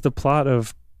 That is the plot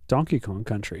of Donkey Kong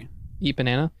Country. Eat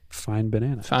banana. Find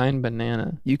banana. Find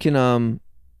banana. You can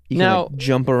Now- like,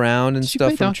 jump around and Did you play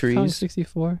stuff from Donkey Kong trees.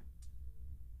 64?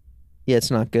 Yeah,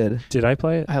 it's not good. Did I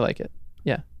play it? I like it.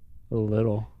 A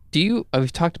little. Do you?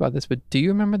 We've talked about this, but do you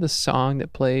remember the song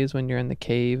that plays when you're in the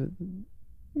cave?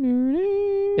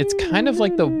 It's kind of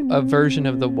like a version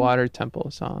of the Water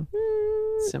Temple song.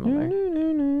 Similar.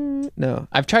 No.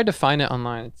 I've tried to find it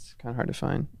online. It's kind of hard to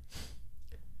find.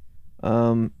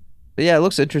 But yeah, it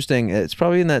looks interesting. It's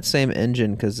probably in that same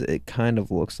engine because it kind of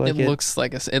looks like it. looks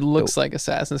like like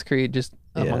Assassin's Creed, just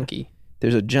a Yeah. monkey.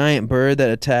 There's a giant bird that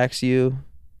attacks you.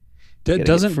 Gotta get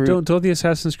Doesn't fruit. don't the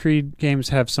Assassin's Creed games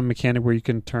have some mechanic where you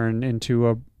can turn into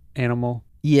a animal?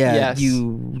 Yeah, Yes.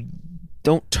 you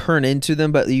don't turn into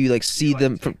them, but you like see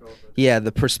them from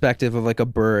the perspective of like a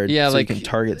bird. Yeah, so like you can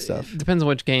target stuff. It depends on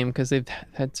which game because they've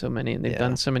had so many and they've Yeah.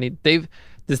 done so many.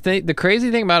 The crazy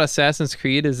thing about Assassin's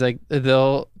Creed is like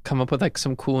they'll come up with like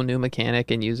some cool new mechanic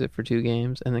and use it for 2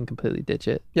 games and then completely ditch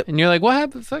it. Yep. And you're like, what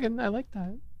happened? Fucking, I like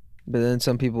that. But then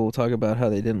some people will talk about how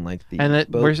they didn't like the And that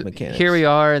boat mechanics. here we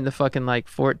are in the fucking like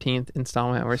 14th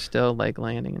installment. We're still like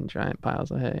landing in giant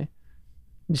piles of hay.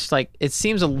 Just like it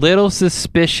seems a little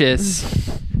suspicious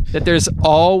that there's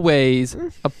always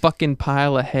a fucking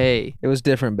pile of hay. It was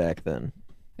different back then.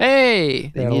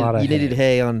 Hey, They had a lot of you needed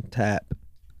hay. hay on tap.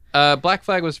 Black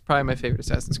Flag was probably my favorite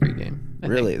Assassin's Creed game. I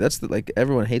think. Really? That's like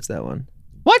everyone hates that one.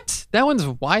 What? That one's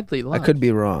widely loved. I could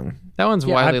be wrong. That one's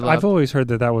Yeah, widely I've loved. always heard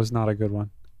that was not a good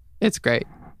one. It's great.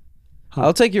 Huh.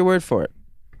 I'll take your word for it.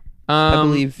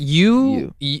 believe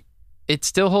you. It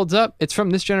still holds up. It's from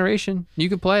this generation. You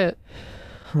could play it.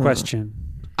 Question: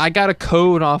 I got a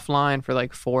code offline for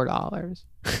like $4.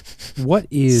 What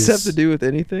Does is this have to do with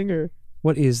anything or?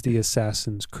 what is the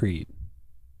Assassin's Creed?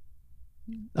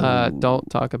 Don't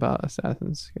talk about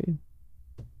Assassin's Creed.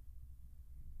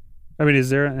 I mean, is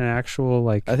there an actual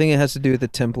like? I think it has to do with the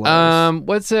Templars.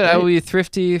 What's it? I Right? will be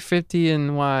thrifty, 50,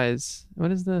 and wise.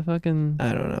 What is the fucking?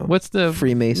 I don't know. What's the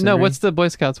Freemasonry? No, what's the Boy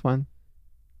Scouts one?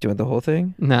 Do you want the whole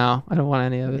thing? No, I don't want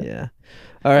any of it. Yeah.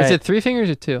 All right. Is it 3 fingers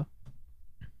or 2?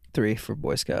 3 for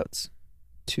Boy Scouts,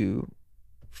 2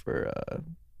 for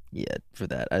for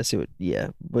that. I see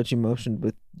what you motioned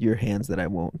with your hands that I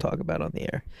won't talk about on the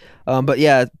air. But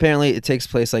yeah, apparently it takes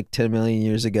place like 10 million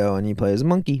years ago, and you play as a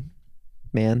monkey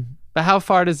man. But how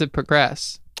far does it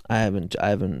progress? I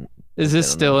haven't. Is this I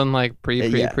don't still know. in like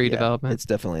Yeah, pre-development? It's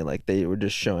definitely like they were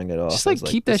just showing it off. Just like as,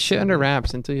 keep that this shit is under gonna-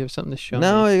 wraps until you have something to show.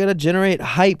 No, me. you gotta generate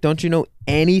hype. Don't you know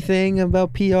anything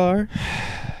about PR?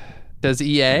 Does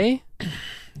EA?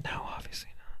 No, obviously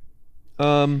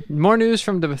not. More news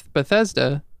from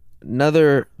Bethesda.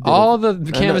 Another bit All of,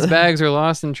 the canvas bags are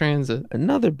lost in transit.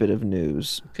 another bit of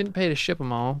news. Couldn't pay to ship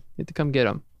them all. You had to come get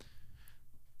them.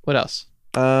 What else?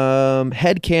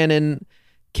 Headcanon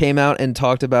came out and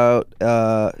talked about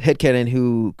Headcanon,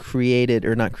 who created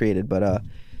or not created, but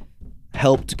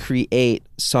helped create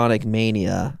Sonic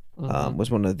Mania. Was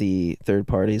one of the third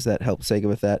parties that helped Sega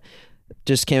with that.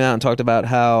 Just came out and talked about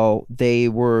how they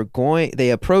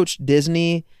approached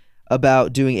Disney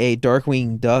about doing a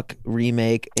Darkwing Duck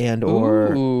remake and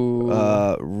or Ooh.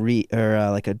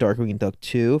 like a Darkwing Duck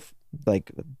 2, like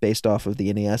based off of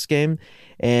the NES game,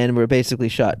 and we're basically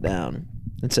shot down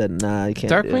and said, nah, you can't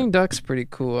do it. Darkwing Duck's pretty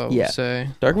cool, I would Yeah. say.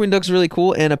 Darkwing Duck's really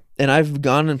cool, and I've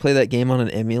gone and played that game on an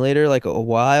emulator like a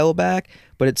while back,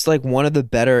 but it's like one of the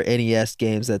better NES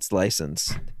games that's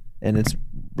licensed, and it's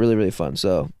really, really fun.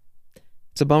 So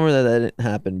it's a bummer that didn't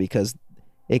happen because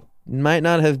it might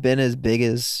not have been as big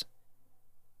as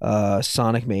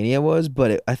Sonic Mania was,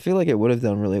 but I feel like it would have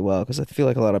done really well because I feel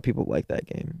like a lot of people like that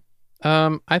game.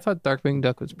 I thought Darkwing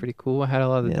Duck was pretty cool. I had a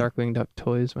lot of the Yeah. Darkwing Duck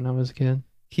toys when I was a kid.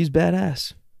 He's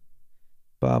badass.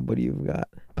 Bob, what do you got?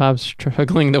 Bob's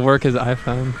struggling to work his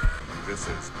iPhone. This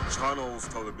is Channels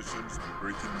Television's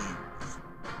breaking news.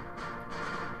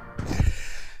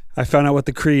 I found out what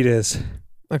the creed is.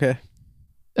 Okay.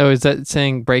 Oh, is that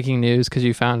saying breaking news because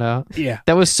you found out? Yeah.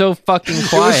 That was so fucking It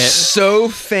quiet. was so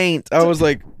faint. I was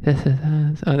like,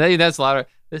 Oh, that's louder.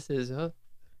 This is.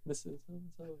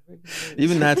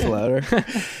 even that's louder.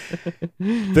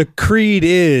 The creed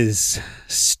is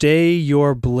stay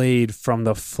your blade from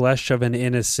the flesh of an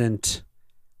innocent,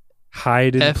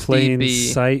 hide in plain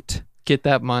FDB. sight, Get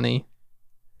that money.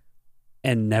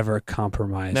 and never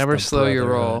compromise. Never the slow your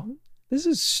brotherhood. roll. This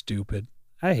is stupid.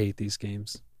 I hate these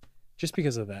games. Just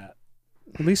because of that.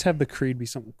 At least have the creed be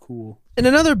something cool. In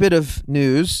another bit of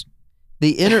news,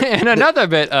 And another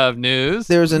bit of news.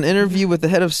 there was an interview with the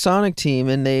head of Sonic Team,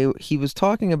 and he was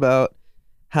talking about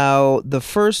how the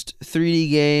first 3D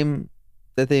game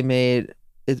that they made,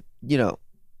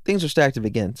 things are stacked up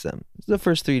against them. It's the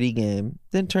first 3D game.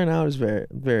 Didn't turn out as very,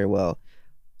 very well.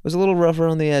 It was a little rougher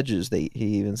on the edges. He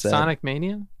even said. Sonic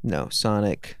Mania? No,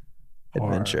 Sonic Or-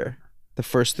 Adventure, the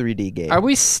first 3D game. Are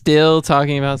we still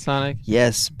talking about Sonic?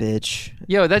 Yes, bitch.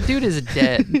 Yo, that dude is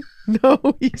dead. No,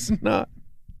 he's not.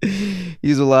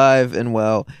 He's alive and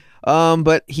well.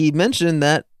 But he mentioned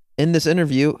that in this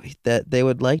interview that they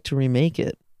would like to remake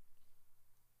it.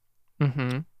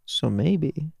 hmm So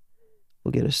maybe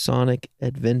we'll get a Sonic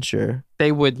Adventure,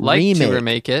 They would like to Remake.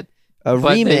 remake it, a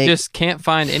but remake. they just can't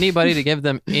find anybody to give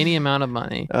them any amount of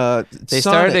money. They Sonic,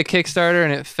 started a Kickstarter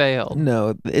and it failed.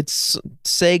 No, it's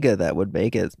Sega that would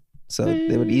make it, so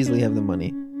they would easily have the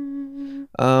money.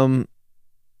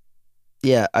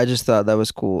 Yeah, I just thought that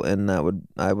was cool, and I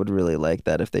would really like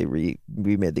that if they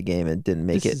remade the game and didn't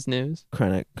make This it is news.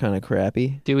 kind of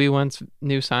crappy. Do we want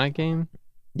new Sonic game?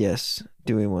 Yes,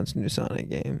 Dewey wants new Sonic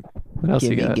game. What else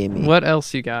you got? Gimme. What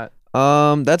else you got?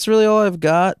 That's really all I've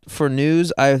got for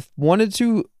news. I wanted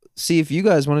to see if you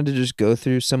guys wanted to just go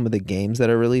through some of the games that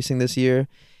are releasing this year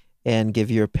and give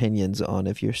your opinions on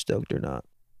if you're stoked or not.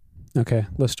 Okay,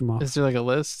 list them off. Is there like a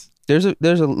list? There's a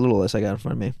little list I got in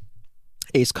front of me.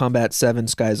 Ace Combat 7,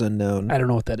 Skies Unknown. I don't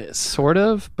know what that is. Sort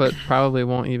of, but probably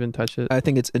won't even touch it. I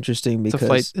think it's interesting It's a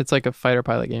because fight. It's like a fighter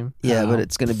pilot game. yeah, but Oh.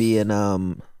 it's gonna be in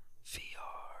VR.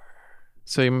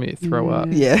 So you may throw up.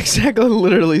 Yeah, exactly.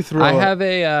 Literally throw. I up. have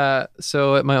a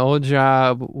so at my old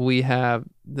job we have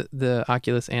the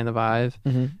Oculus and the Vive,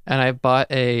 Mhm. and I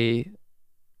bought a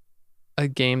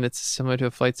game that's similar to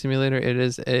a flight simulator. It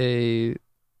is a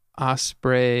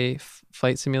Osprey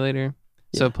flight simulator.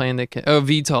 So Yeah. playing the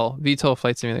VTOL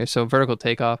flight simulator. So vertical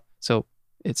takeoff. So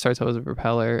it starts out as a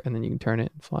propeller, and then you can turn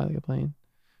it and fly like a plane,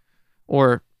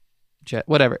 or jet,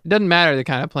 whatever. It doesn't matter the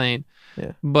kind of plane.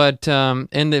 Yeah. But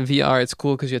in the VR, it's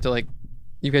cool because you have to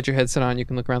you got your headset on, you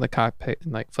can look around the cockpit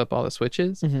and like flip all the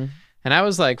switches. Mhm. And I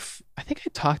was like, I think I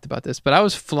talked about this, but I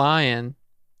was flying,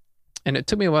 and it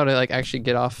took me a while to like actually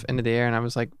get off into the air, and I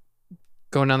was like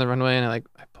going down the runway, and I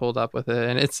pulled up with it,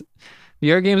 and it's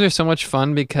VR games are so much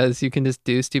fun because you can just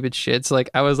do stupid shit. So like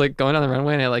I was like going down the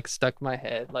runway, and I like stuck my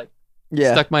head like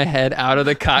Yeah. stuck my head out of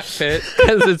the cockpit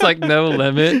because it's like no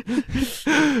limit.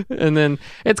 And then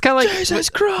it's kind of like Jesus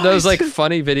Christ. those like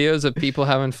funny videos of people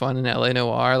having fun in LA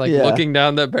Noire, like Yeah. looking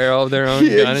down the barrel of their own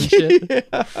gun and shit.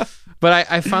 Yeah. But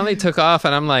I finally took off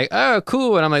and I'm like, oh,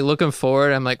 cool. And I'm like looking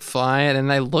forward. I'm like flying.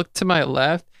 And I looked to my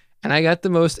left and I got the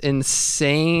most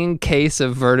insane case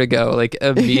of vertigo, like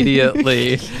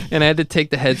immediately. And I had to take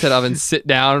the headset off and sit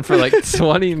down for like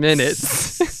 20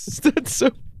 minutes. That's so.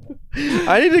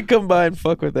 I need to come by and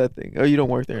fuck with that thing. Oh, you don't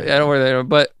work there. I don't worry there,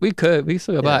 but we could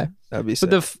still go by. That'd be sick.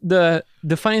 But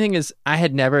the funny thing is, I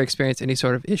had never experienced any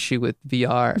sort of issue with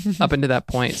VR up until that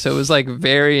point. So it was like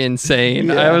very insane.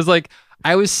 Yeah. I was like,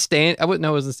 I was staying. I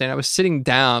wasn't staying. I was sitting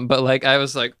down, but like I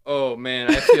was like, oh man,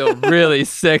 I feel really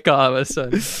sick all of a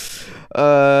sudden.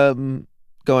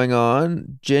 Going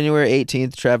on January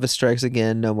 18th, Travis Strikes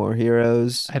Again. No More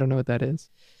Heroes. I don't know what that is.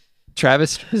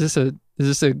 Travis, is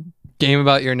this a game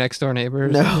about your next door neighbor?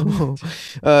 No.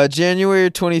 January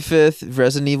 25th,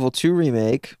 Resident Evil 2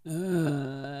 remake.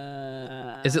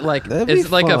 Is it like That'd be a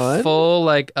fun. full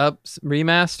like up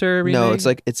remaster? Remake? No, it's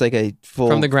like a full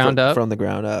From the ground up? From the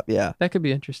ground up, yeah. That could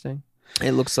be interesting.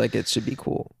 It looks like it should be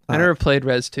cool. I never played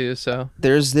Res 2, so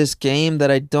There's this game that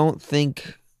I don't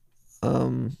think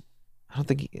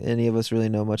any of us really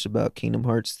know much about. Kingdom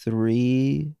Hearts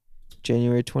 3,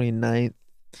 January 29th.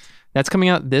 that's coming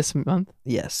out this month.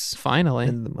 Yes, Finally,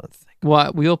 end of the month.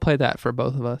 well, we'll play that for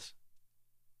both of us.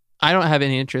 I don't have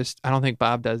any interest. I don't think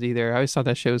Bob does either. I always thought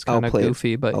that show was kind I'll of play it.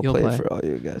 goofy, but I'll you'll play play. it for all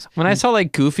you guys. When I saw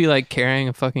like Goofy like carrying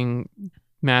a fucking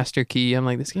master key, I'm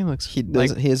like, this game looks He like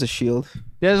doesn't. He has a shield.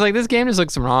 yeah, it's like this game just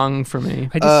looks wrong for me.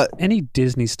 I just any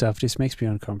Disney stuff just makes me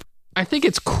uncomfortable. I think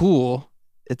it's cool.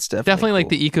 It's definitely Like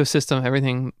cool. the ecosystem,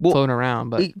 everything Well, floating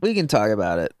around. But we can talk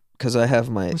about it because I have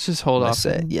my let's just hold my off.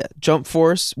 say. Yeah, Jump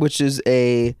Force, which is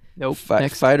a Nope.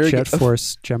 Next. fighter Jet ga-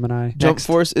 Force, Gemini. Jump Next.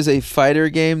 Force is a fighter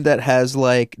game that has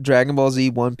like Dragon Ball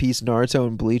Z, One Piece, Naruto,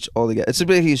 and Bleach all together. It's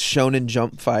basically a Shonen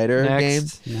Jump fighter game.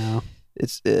 Next. No.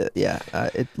 It's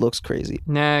it looks crazy.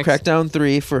 Next. Crackdown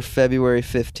 3 for February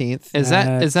 15th. Is that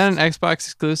an Xbox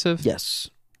exclusive? Yes.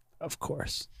 Of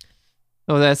course.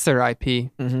 Oh, that's their IP.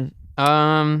 Mm-hmm.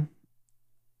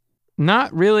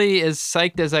 Not really as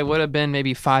psyched as I would have been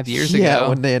maybe 5 years Yeah, ago.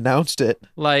 when they announced it.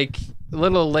 Like a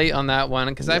little late on that one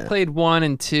because I Yeah. played 1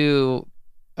 and 2.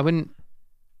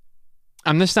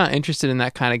 I'm just not interested in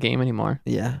that kind of game anymore.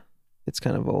 Yeah, it's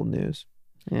kind of old news.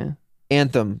 Yeah.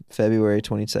 Anthem, February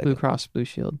 22nd. Blue Cross Blue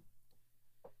Shield.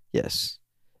 Yes.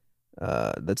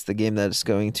 That's the game that's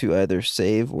going to either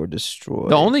save or destroy.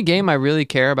 The only game I really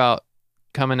care about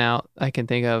coming out I can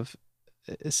think of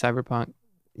is Cyberpunk.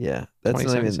 Yeah, that's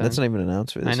not even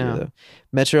announced for this I know. year though.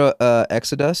 Metro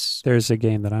Exodus, There's a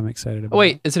game that I'm excited about. Oh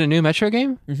wait, is it a new Metro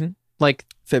game? Mhm. Like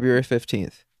February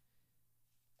 15th.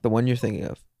 The one you're thinking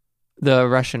of. the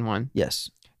Russian one. Yes.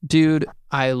 Dude,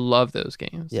 I love those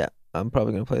games. Yeah, I'm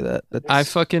probably going to play that. I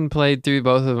fucking played through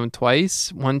both of them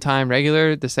twice. One time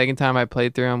regular, the second time I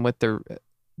played through them with the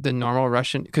normal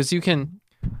Russian because you can.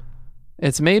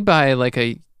 It's made by like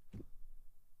a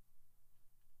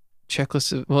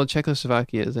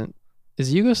Czechoslovakia isn't.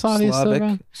 Is Yugoslavia still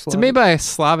around? It's made by a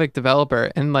Slavic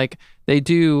developer, and like they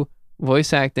do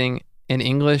voice acting in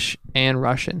English and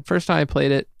Russian. First time I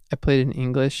played it in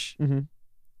English. Mhm.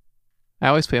 I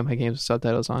always play my games with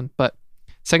subtitles on, but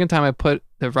second time I put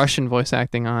the Russian voice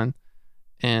acting on,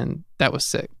 and that was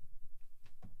sick.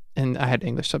 And I had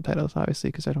English subtitles, obviously,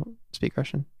 because I don't speak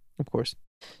Russian. Of course.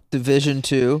 Division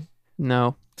 2,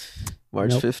 No,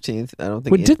 March Nope. 15th. I don't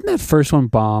think Wait, didn't that first one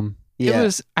bomb? yeah,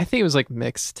 I think it was like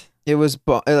mixed. it was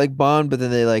like Bond, but then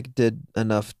they like did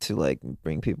enough to like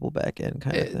bring people back in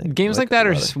kind of thing. Games like that a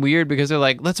are lot just of- weird because they're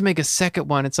like, let's make a second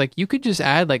one. It's like you could just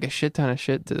add like a shit ton of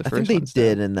shit to the I first think they one. still.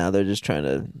 did, and now they're just trying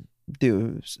to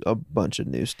do a bunch of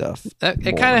new stuff. It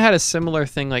more. kind of had a similar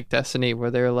thing like Destiny,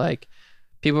 where they're like,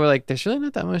 people were like, "There's really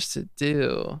not that much to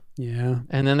do," Yeah.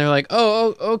 and then they're like,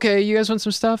 "Oh, okay, you guys want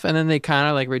some stuff?" And then they kind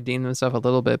of like redeem themselves a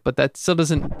little bit, but that still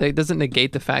doesn't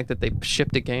negate the fact that they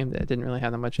shipped a game that didn't really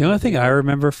have that much. The only thing I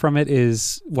remember from it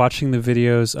is watching the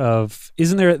videos of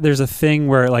there's a thing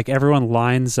where like everyone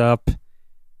lines up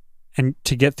and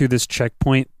to get through this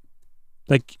checkpoint,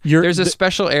 like there's a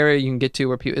special area you can get to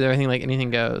where everything like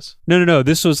anything goes. No.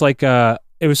 This was like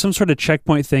it was some sort of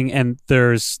checkpoint thing, and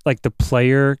there's like the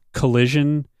player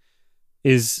collision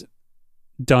is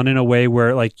done in a way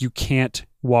where like you can't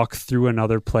walk through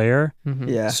another player. Mhm.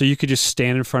 Yeah, So you could just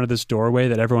stand in front of this doorway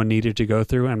that everyone needed to go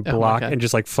through and Oh my block God. and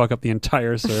just like fuck up the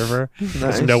entire server.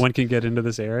 nice. So no one can get into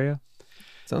this area.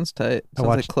 Sounds tight. I Sounds like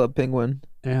watched- Club Penguin.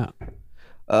 Yeah.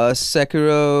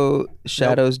 Sekiro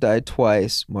Shadows Die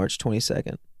Twice, March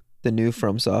 22nd. The new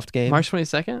FromSoft game. March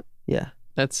 22nd. Yeah.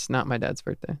 That's not my dad's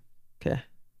birthday. Okay.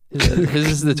 His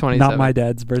is the 27th. Not my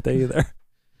dad's birthday either.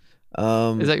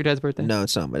 Is that your dad's birthday? No,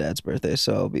 it's not my dad's birthday,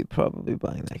 so I'll be probably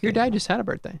buying that. Your game. dad just had a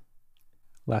birthday.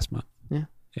 Last month. Yeah.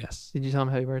 Yes, Did you tell him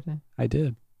happy birthday? I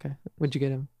did. Okay. What'd you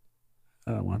get him?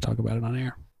 I don't want to talk about it on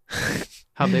air.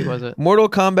 How big was it? Mortal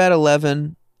Kombat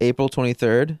 11, April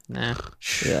 23rd. Nah.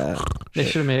 Yeah, They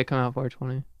should have made it come out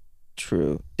 420.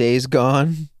 true. Days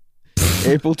Gone,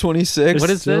 April 26th. What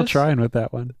is Still this? trying with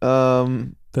that one.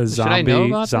 The Should I know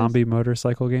about zombie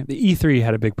motorcycle game. The E3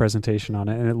 had a big presentation on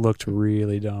it, and it looked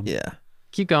really dumb. Yeah.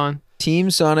 Keep going.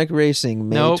 Team Sonic Racing,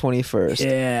 May Nope. 21st.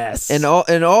 Yes. And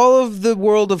all of the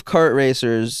world of kart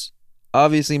racers,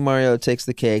 obviously Mario takes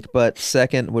the cake, but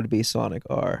second would be Sonic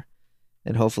R.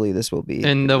 And hopefully this will be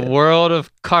In the good. world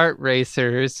of kart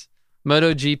racers,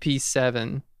 MotoGP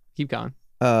 7. Keep going.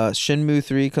 Shenmue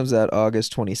 3 comes out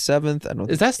August 27th. I don't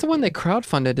think That's the one they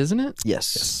crowdfunded, isn't it?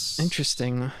 yes.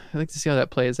 Interesting. I'd like to see how that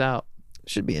plays out.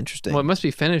 Should be interesting. Well, it must be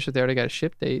finished if they already got a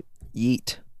ship date.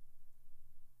 Yeet.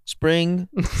 Spring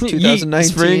Yeet, 2019.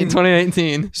 Spring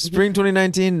 2019. Spring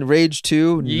 2019, Rage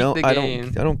 2. Yeet No, the I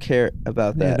game. don't care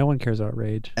about Yeah, that no one cares about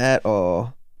Rage. at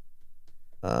all.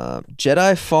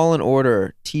 Jedi Fallen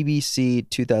Order, TBC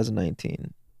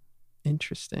 2019.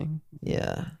 Interesting.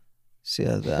 Yeah. See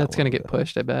how that That's going one to get goes.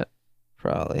 pushed, I bet.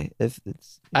 Probably. If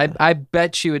it's yeah, I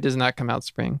bet you it does not come out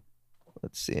spring.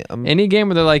 let's see. Any game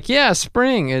where they're like, yeah,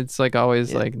 spring, it's like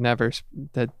always Yeah. like never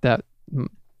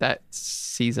that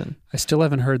season. I still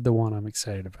haven't heard the one I'm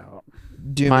excited about.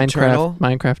 Doom Eternal.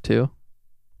 Minecraft 2.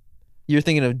 You're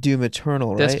thinking of Doom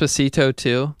Eternal, right? Despacito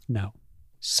 2. No.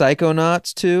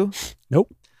 Psychonauts 2.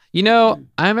 Nope. You know,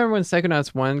 I remember when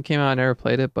Psychonauts 1 came out, I never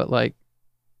played it, but like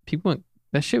people went,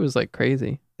 that shit was like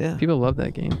crazy. Yeah. People loved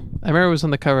that game. I remember it was on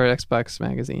the cover of Xbox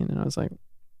magazine and I was like,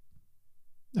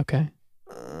 okay.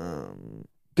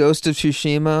 Ghost of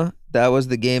Tsushima. That was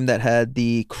the game that had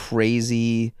the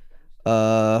crazy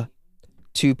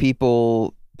two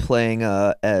people playing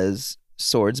as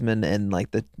swordsmen, and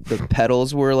like the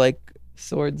pedals were like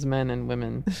Swordsmen and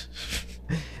women.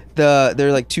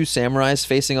 they're like two samurais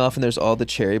facing off, and there's all the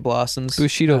cherry blossoms.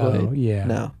 Bushido Oh, Blade. yeah.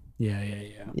 No. Yeah.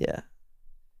 Yeah.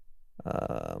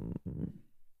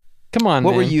 Come on,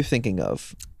 What were man. you thinking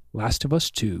of? Last of Us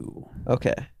 2.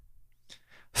 Okay.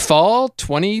 Fall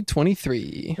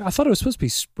 2023. I thought it was supposed to be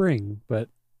spring, but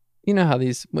You know how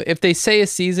these, if they say a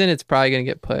season, it's probably going to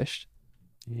get pushed.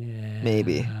 yeah.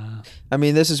 Maybe. I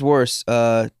mean, this is worse.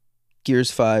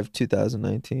 Gears 5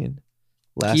 2019.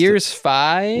 Gears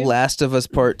 5? Last of Us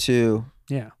Part 2.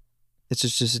 Yeah. It's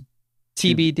just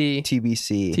TBD.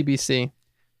 TBC. TBC.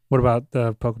 What about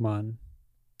the Pokemon?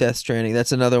 Death Stranding.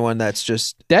 That's another one that's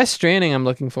just Death Stranding, I'm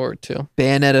looking forward to.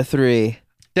 Bayonetta 3.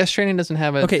 Death Stranding doesn't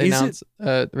have a Okay, is announced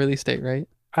release date, right?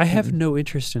 I have no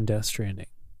interest in Death Stranding.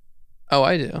 Oh,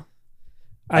 I do.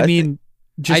 I mean,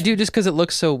 just, I do just because it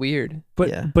looks so weird. But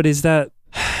Yeah. but is that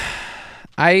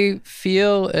I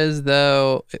feel as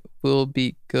though it will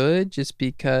be good just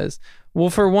because, well,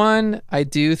 for one, I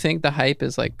do think the hype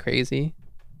is like crazy,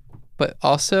 but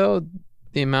also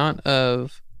the amount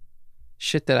of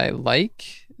shit that I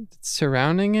like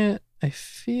surrounding it, I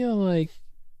feel like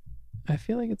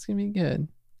it's gonna be good.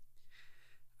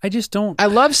 I just don't. I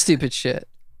love stupid shit.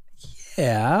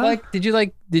 Yeah. I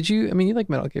mean, you like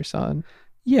Metal Gear Solid.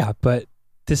 Yeah, but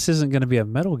this isn't going to be a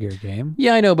Metal Gear game.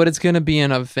 Yeah, I know, but it's gonna be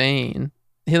in a vein.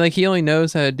 He only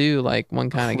knows how to do like one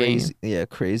kind of game. Crazy, yeah,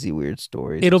 crazy weird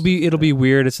stories. It'll be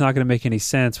weird. It's not going to make any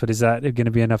sense. But is that going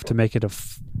to be enough to make it a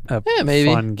Yeah,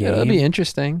 maybe. fun game? It'll be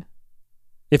interesting.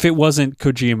 If it wasn't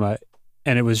Kojima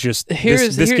and it was just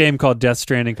this game called Death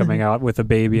Stranding coming out with a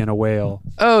baby and a whale,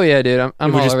 Oh yeah, dude. I'm it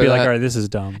would all just over be like, that. all right, this is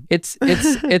dumb.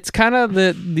 It's kind of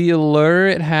the allure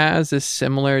it has is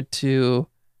similar to,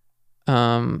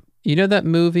 you know that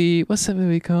movie? What's that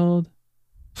movie called?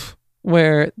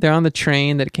 Where they're on the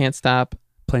train that can't stop.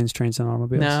 Planes, Trains, and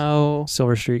Automobiles. No,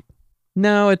 Silver Streak.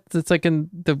 no, it's like in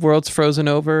the world's frozen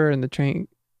over and the train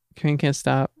can't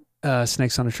stop.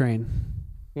 Snakes on a Train.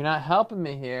 You're not helping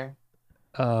me here.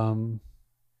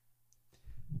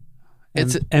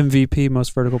 It's It's- MVP,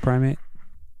 Most Vertical Primate.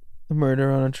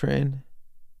 Murder on a Train.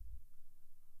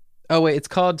 Oh wait, it's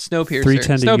called Snowpiercer.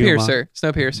 310 to Yuma.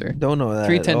 Snowpiercer. Don't know that.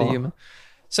 310 at to all. Yuma.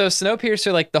 So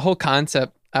Snowpiercer, like the whole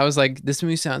concept, I was like, this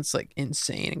movie sounds like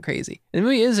insane and crazy. The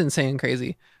movie is insane and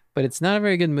crazy, but it's not a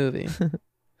very good movie.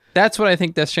 That's what I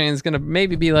think Death Stranding is going to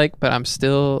maybe be like, but I'm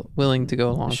still willing to go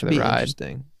along It for should the be ride.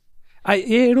 interesting.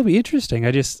 It'll be interesting.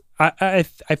 I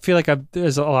feel like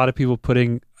there's a lot of people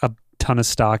putting a ton of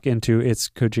stock into it's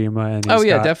Kojima and Oh he's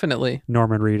yeah, got definitely.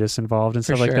 Norman Reedus involved and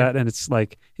For stuff like sure. that. And it's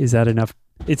like, is that enough?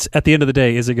 It's at the end of the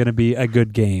day, is it going to be a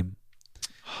good game?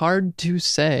 Hard to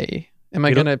say. Am I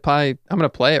You don't- gonna play? I'm gonna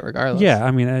play it regardless. Yeah,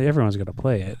 I mean, everyone's going to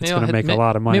play it. It's Maybe I'll going to hit- make a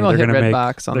lot of money. maybe I'll They're hit going to make.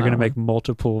 Redbox on They're that going to one. make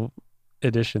multiple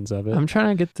editions of it. I'm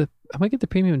trying to get the. I'm gonna get the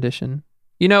premium edition.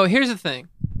 You know, here's the thing,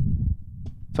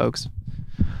 folks.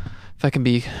 If I can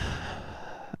be,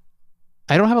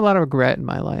 I don't have a lot of regret in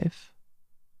my life,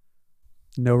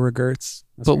 No regrets.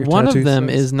 That's but what your one of tattoo them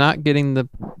says? is not getting the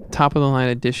top of the line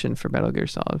edition for Metal Gear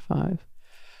Solid 5.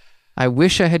 I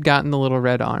wish I had gotten the little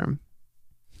red arm.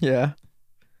 Yeah.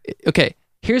 Okay,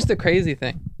 here's the crazy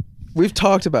thing: We've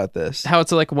talked about this. how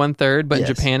it's like 1/3, but Yes.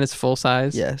 in Japan it's full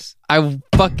size. Yes. I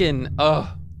fucking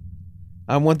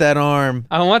I want that arm.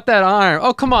 I want that arm.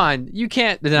 Oh, come on. You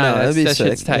can't deny No, that'd be that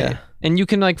shit's sick, tight. yeah. And you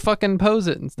can like fucking pose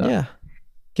it and stuff. Yeah.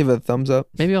 Give it a thumbs up.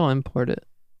 Maybe I'll import it.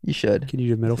 You should. Can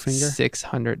you do middle finger?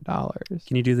 $600.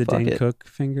 Can you do the Fuck Dane it. Cook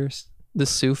fingers? The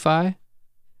Sufi?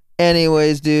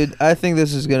 Anyways, dude, I think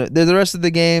this is gonna. The rest of the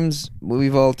games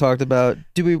we've all talked about.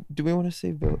 Do we want to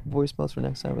save voicemails for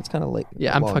next time? It's kind of late.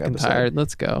 Yeah, I'm long fucking episode. tired.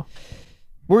 Let's go.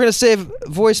 We're gonna save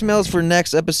voicemails for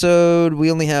next episode.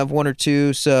 We only have 1 or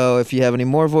 2, so if you have any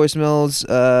more voicemails,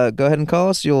 go ahead and call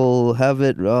us. You'll have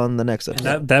it on the next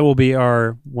episode. That will be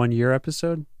our 1 year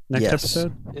episode. Next Yes.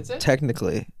 episode. Is it?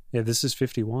 Technically, Yeah, this is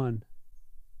 51.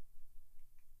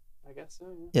 I guess so.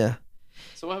 yeah.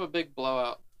 So we'll have a big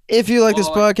blowout. If you like this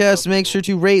Well, I podcast, hope make you sure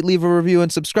to rate, leave a review, and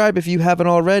subscribe if you haven't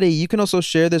already. You can also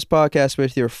share this podcast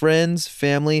with your friends,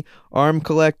 family, arm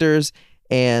collectors,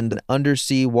 and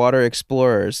undersea water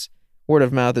explorers. Word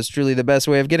of mouth is truly the best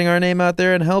way of getting our name out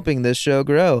there and helping this show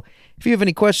grow. If you have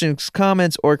any questions,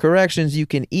 comments, or corrections, you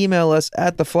can email us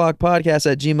at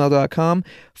theflockpodcast@gmail.com,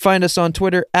 find us on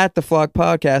Twitter at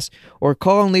theflockpodcast, or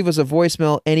call and leave us a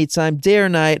voicemail anytime, day or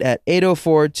night, at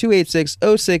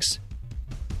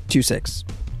 804-286-0626.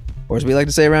 Or as we like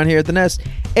to say around here at the Nest,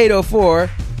 804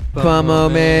 Bummo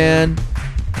Man.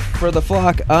 For The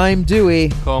Flock, I'm Dewey.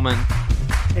 Coleman.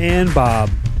 And Bob.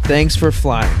 Thanks for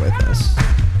flying with us.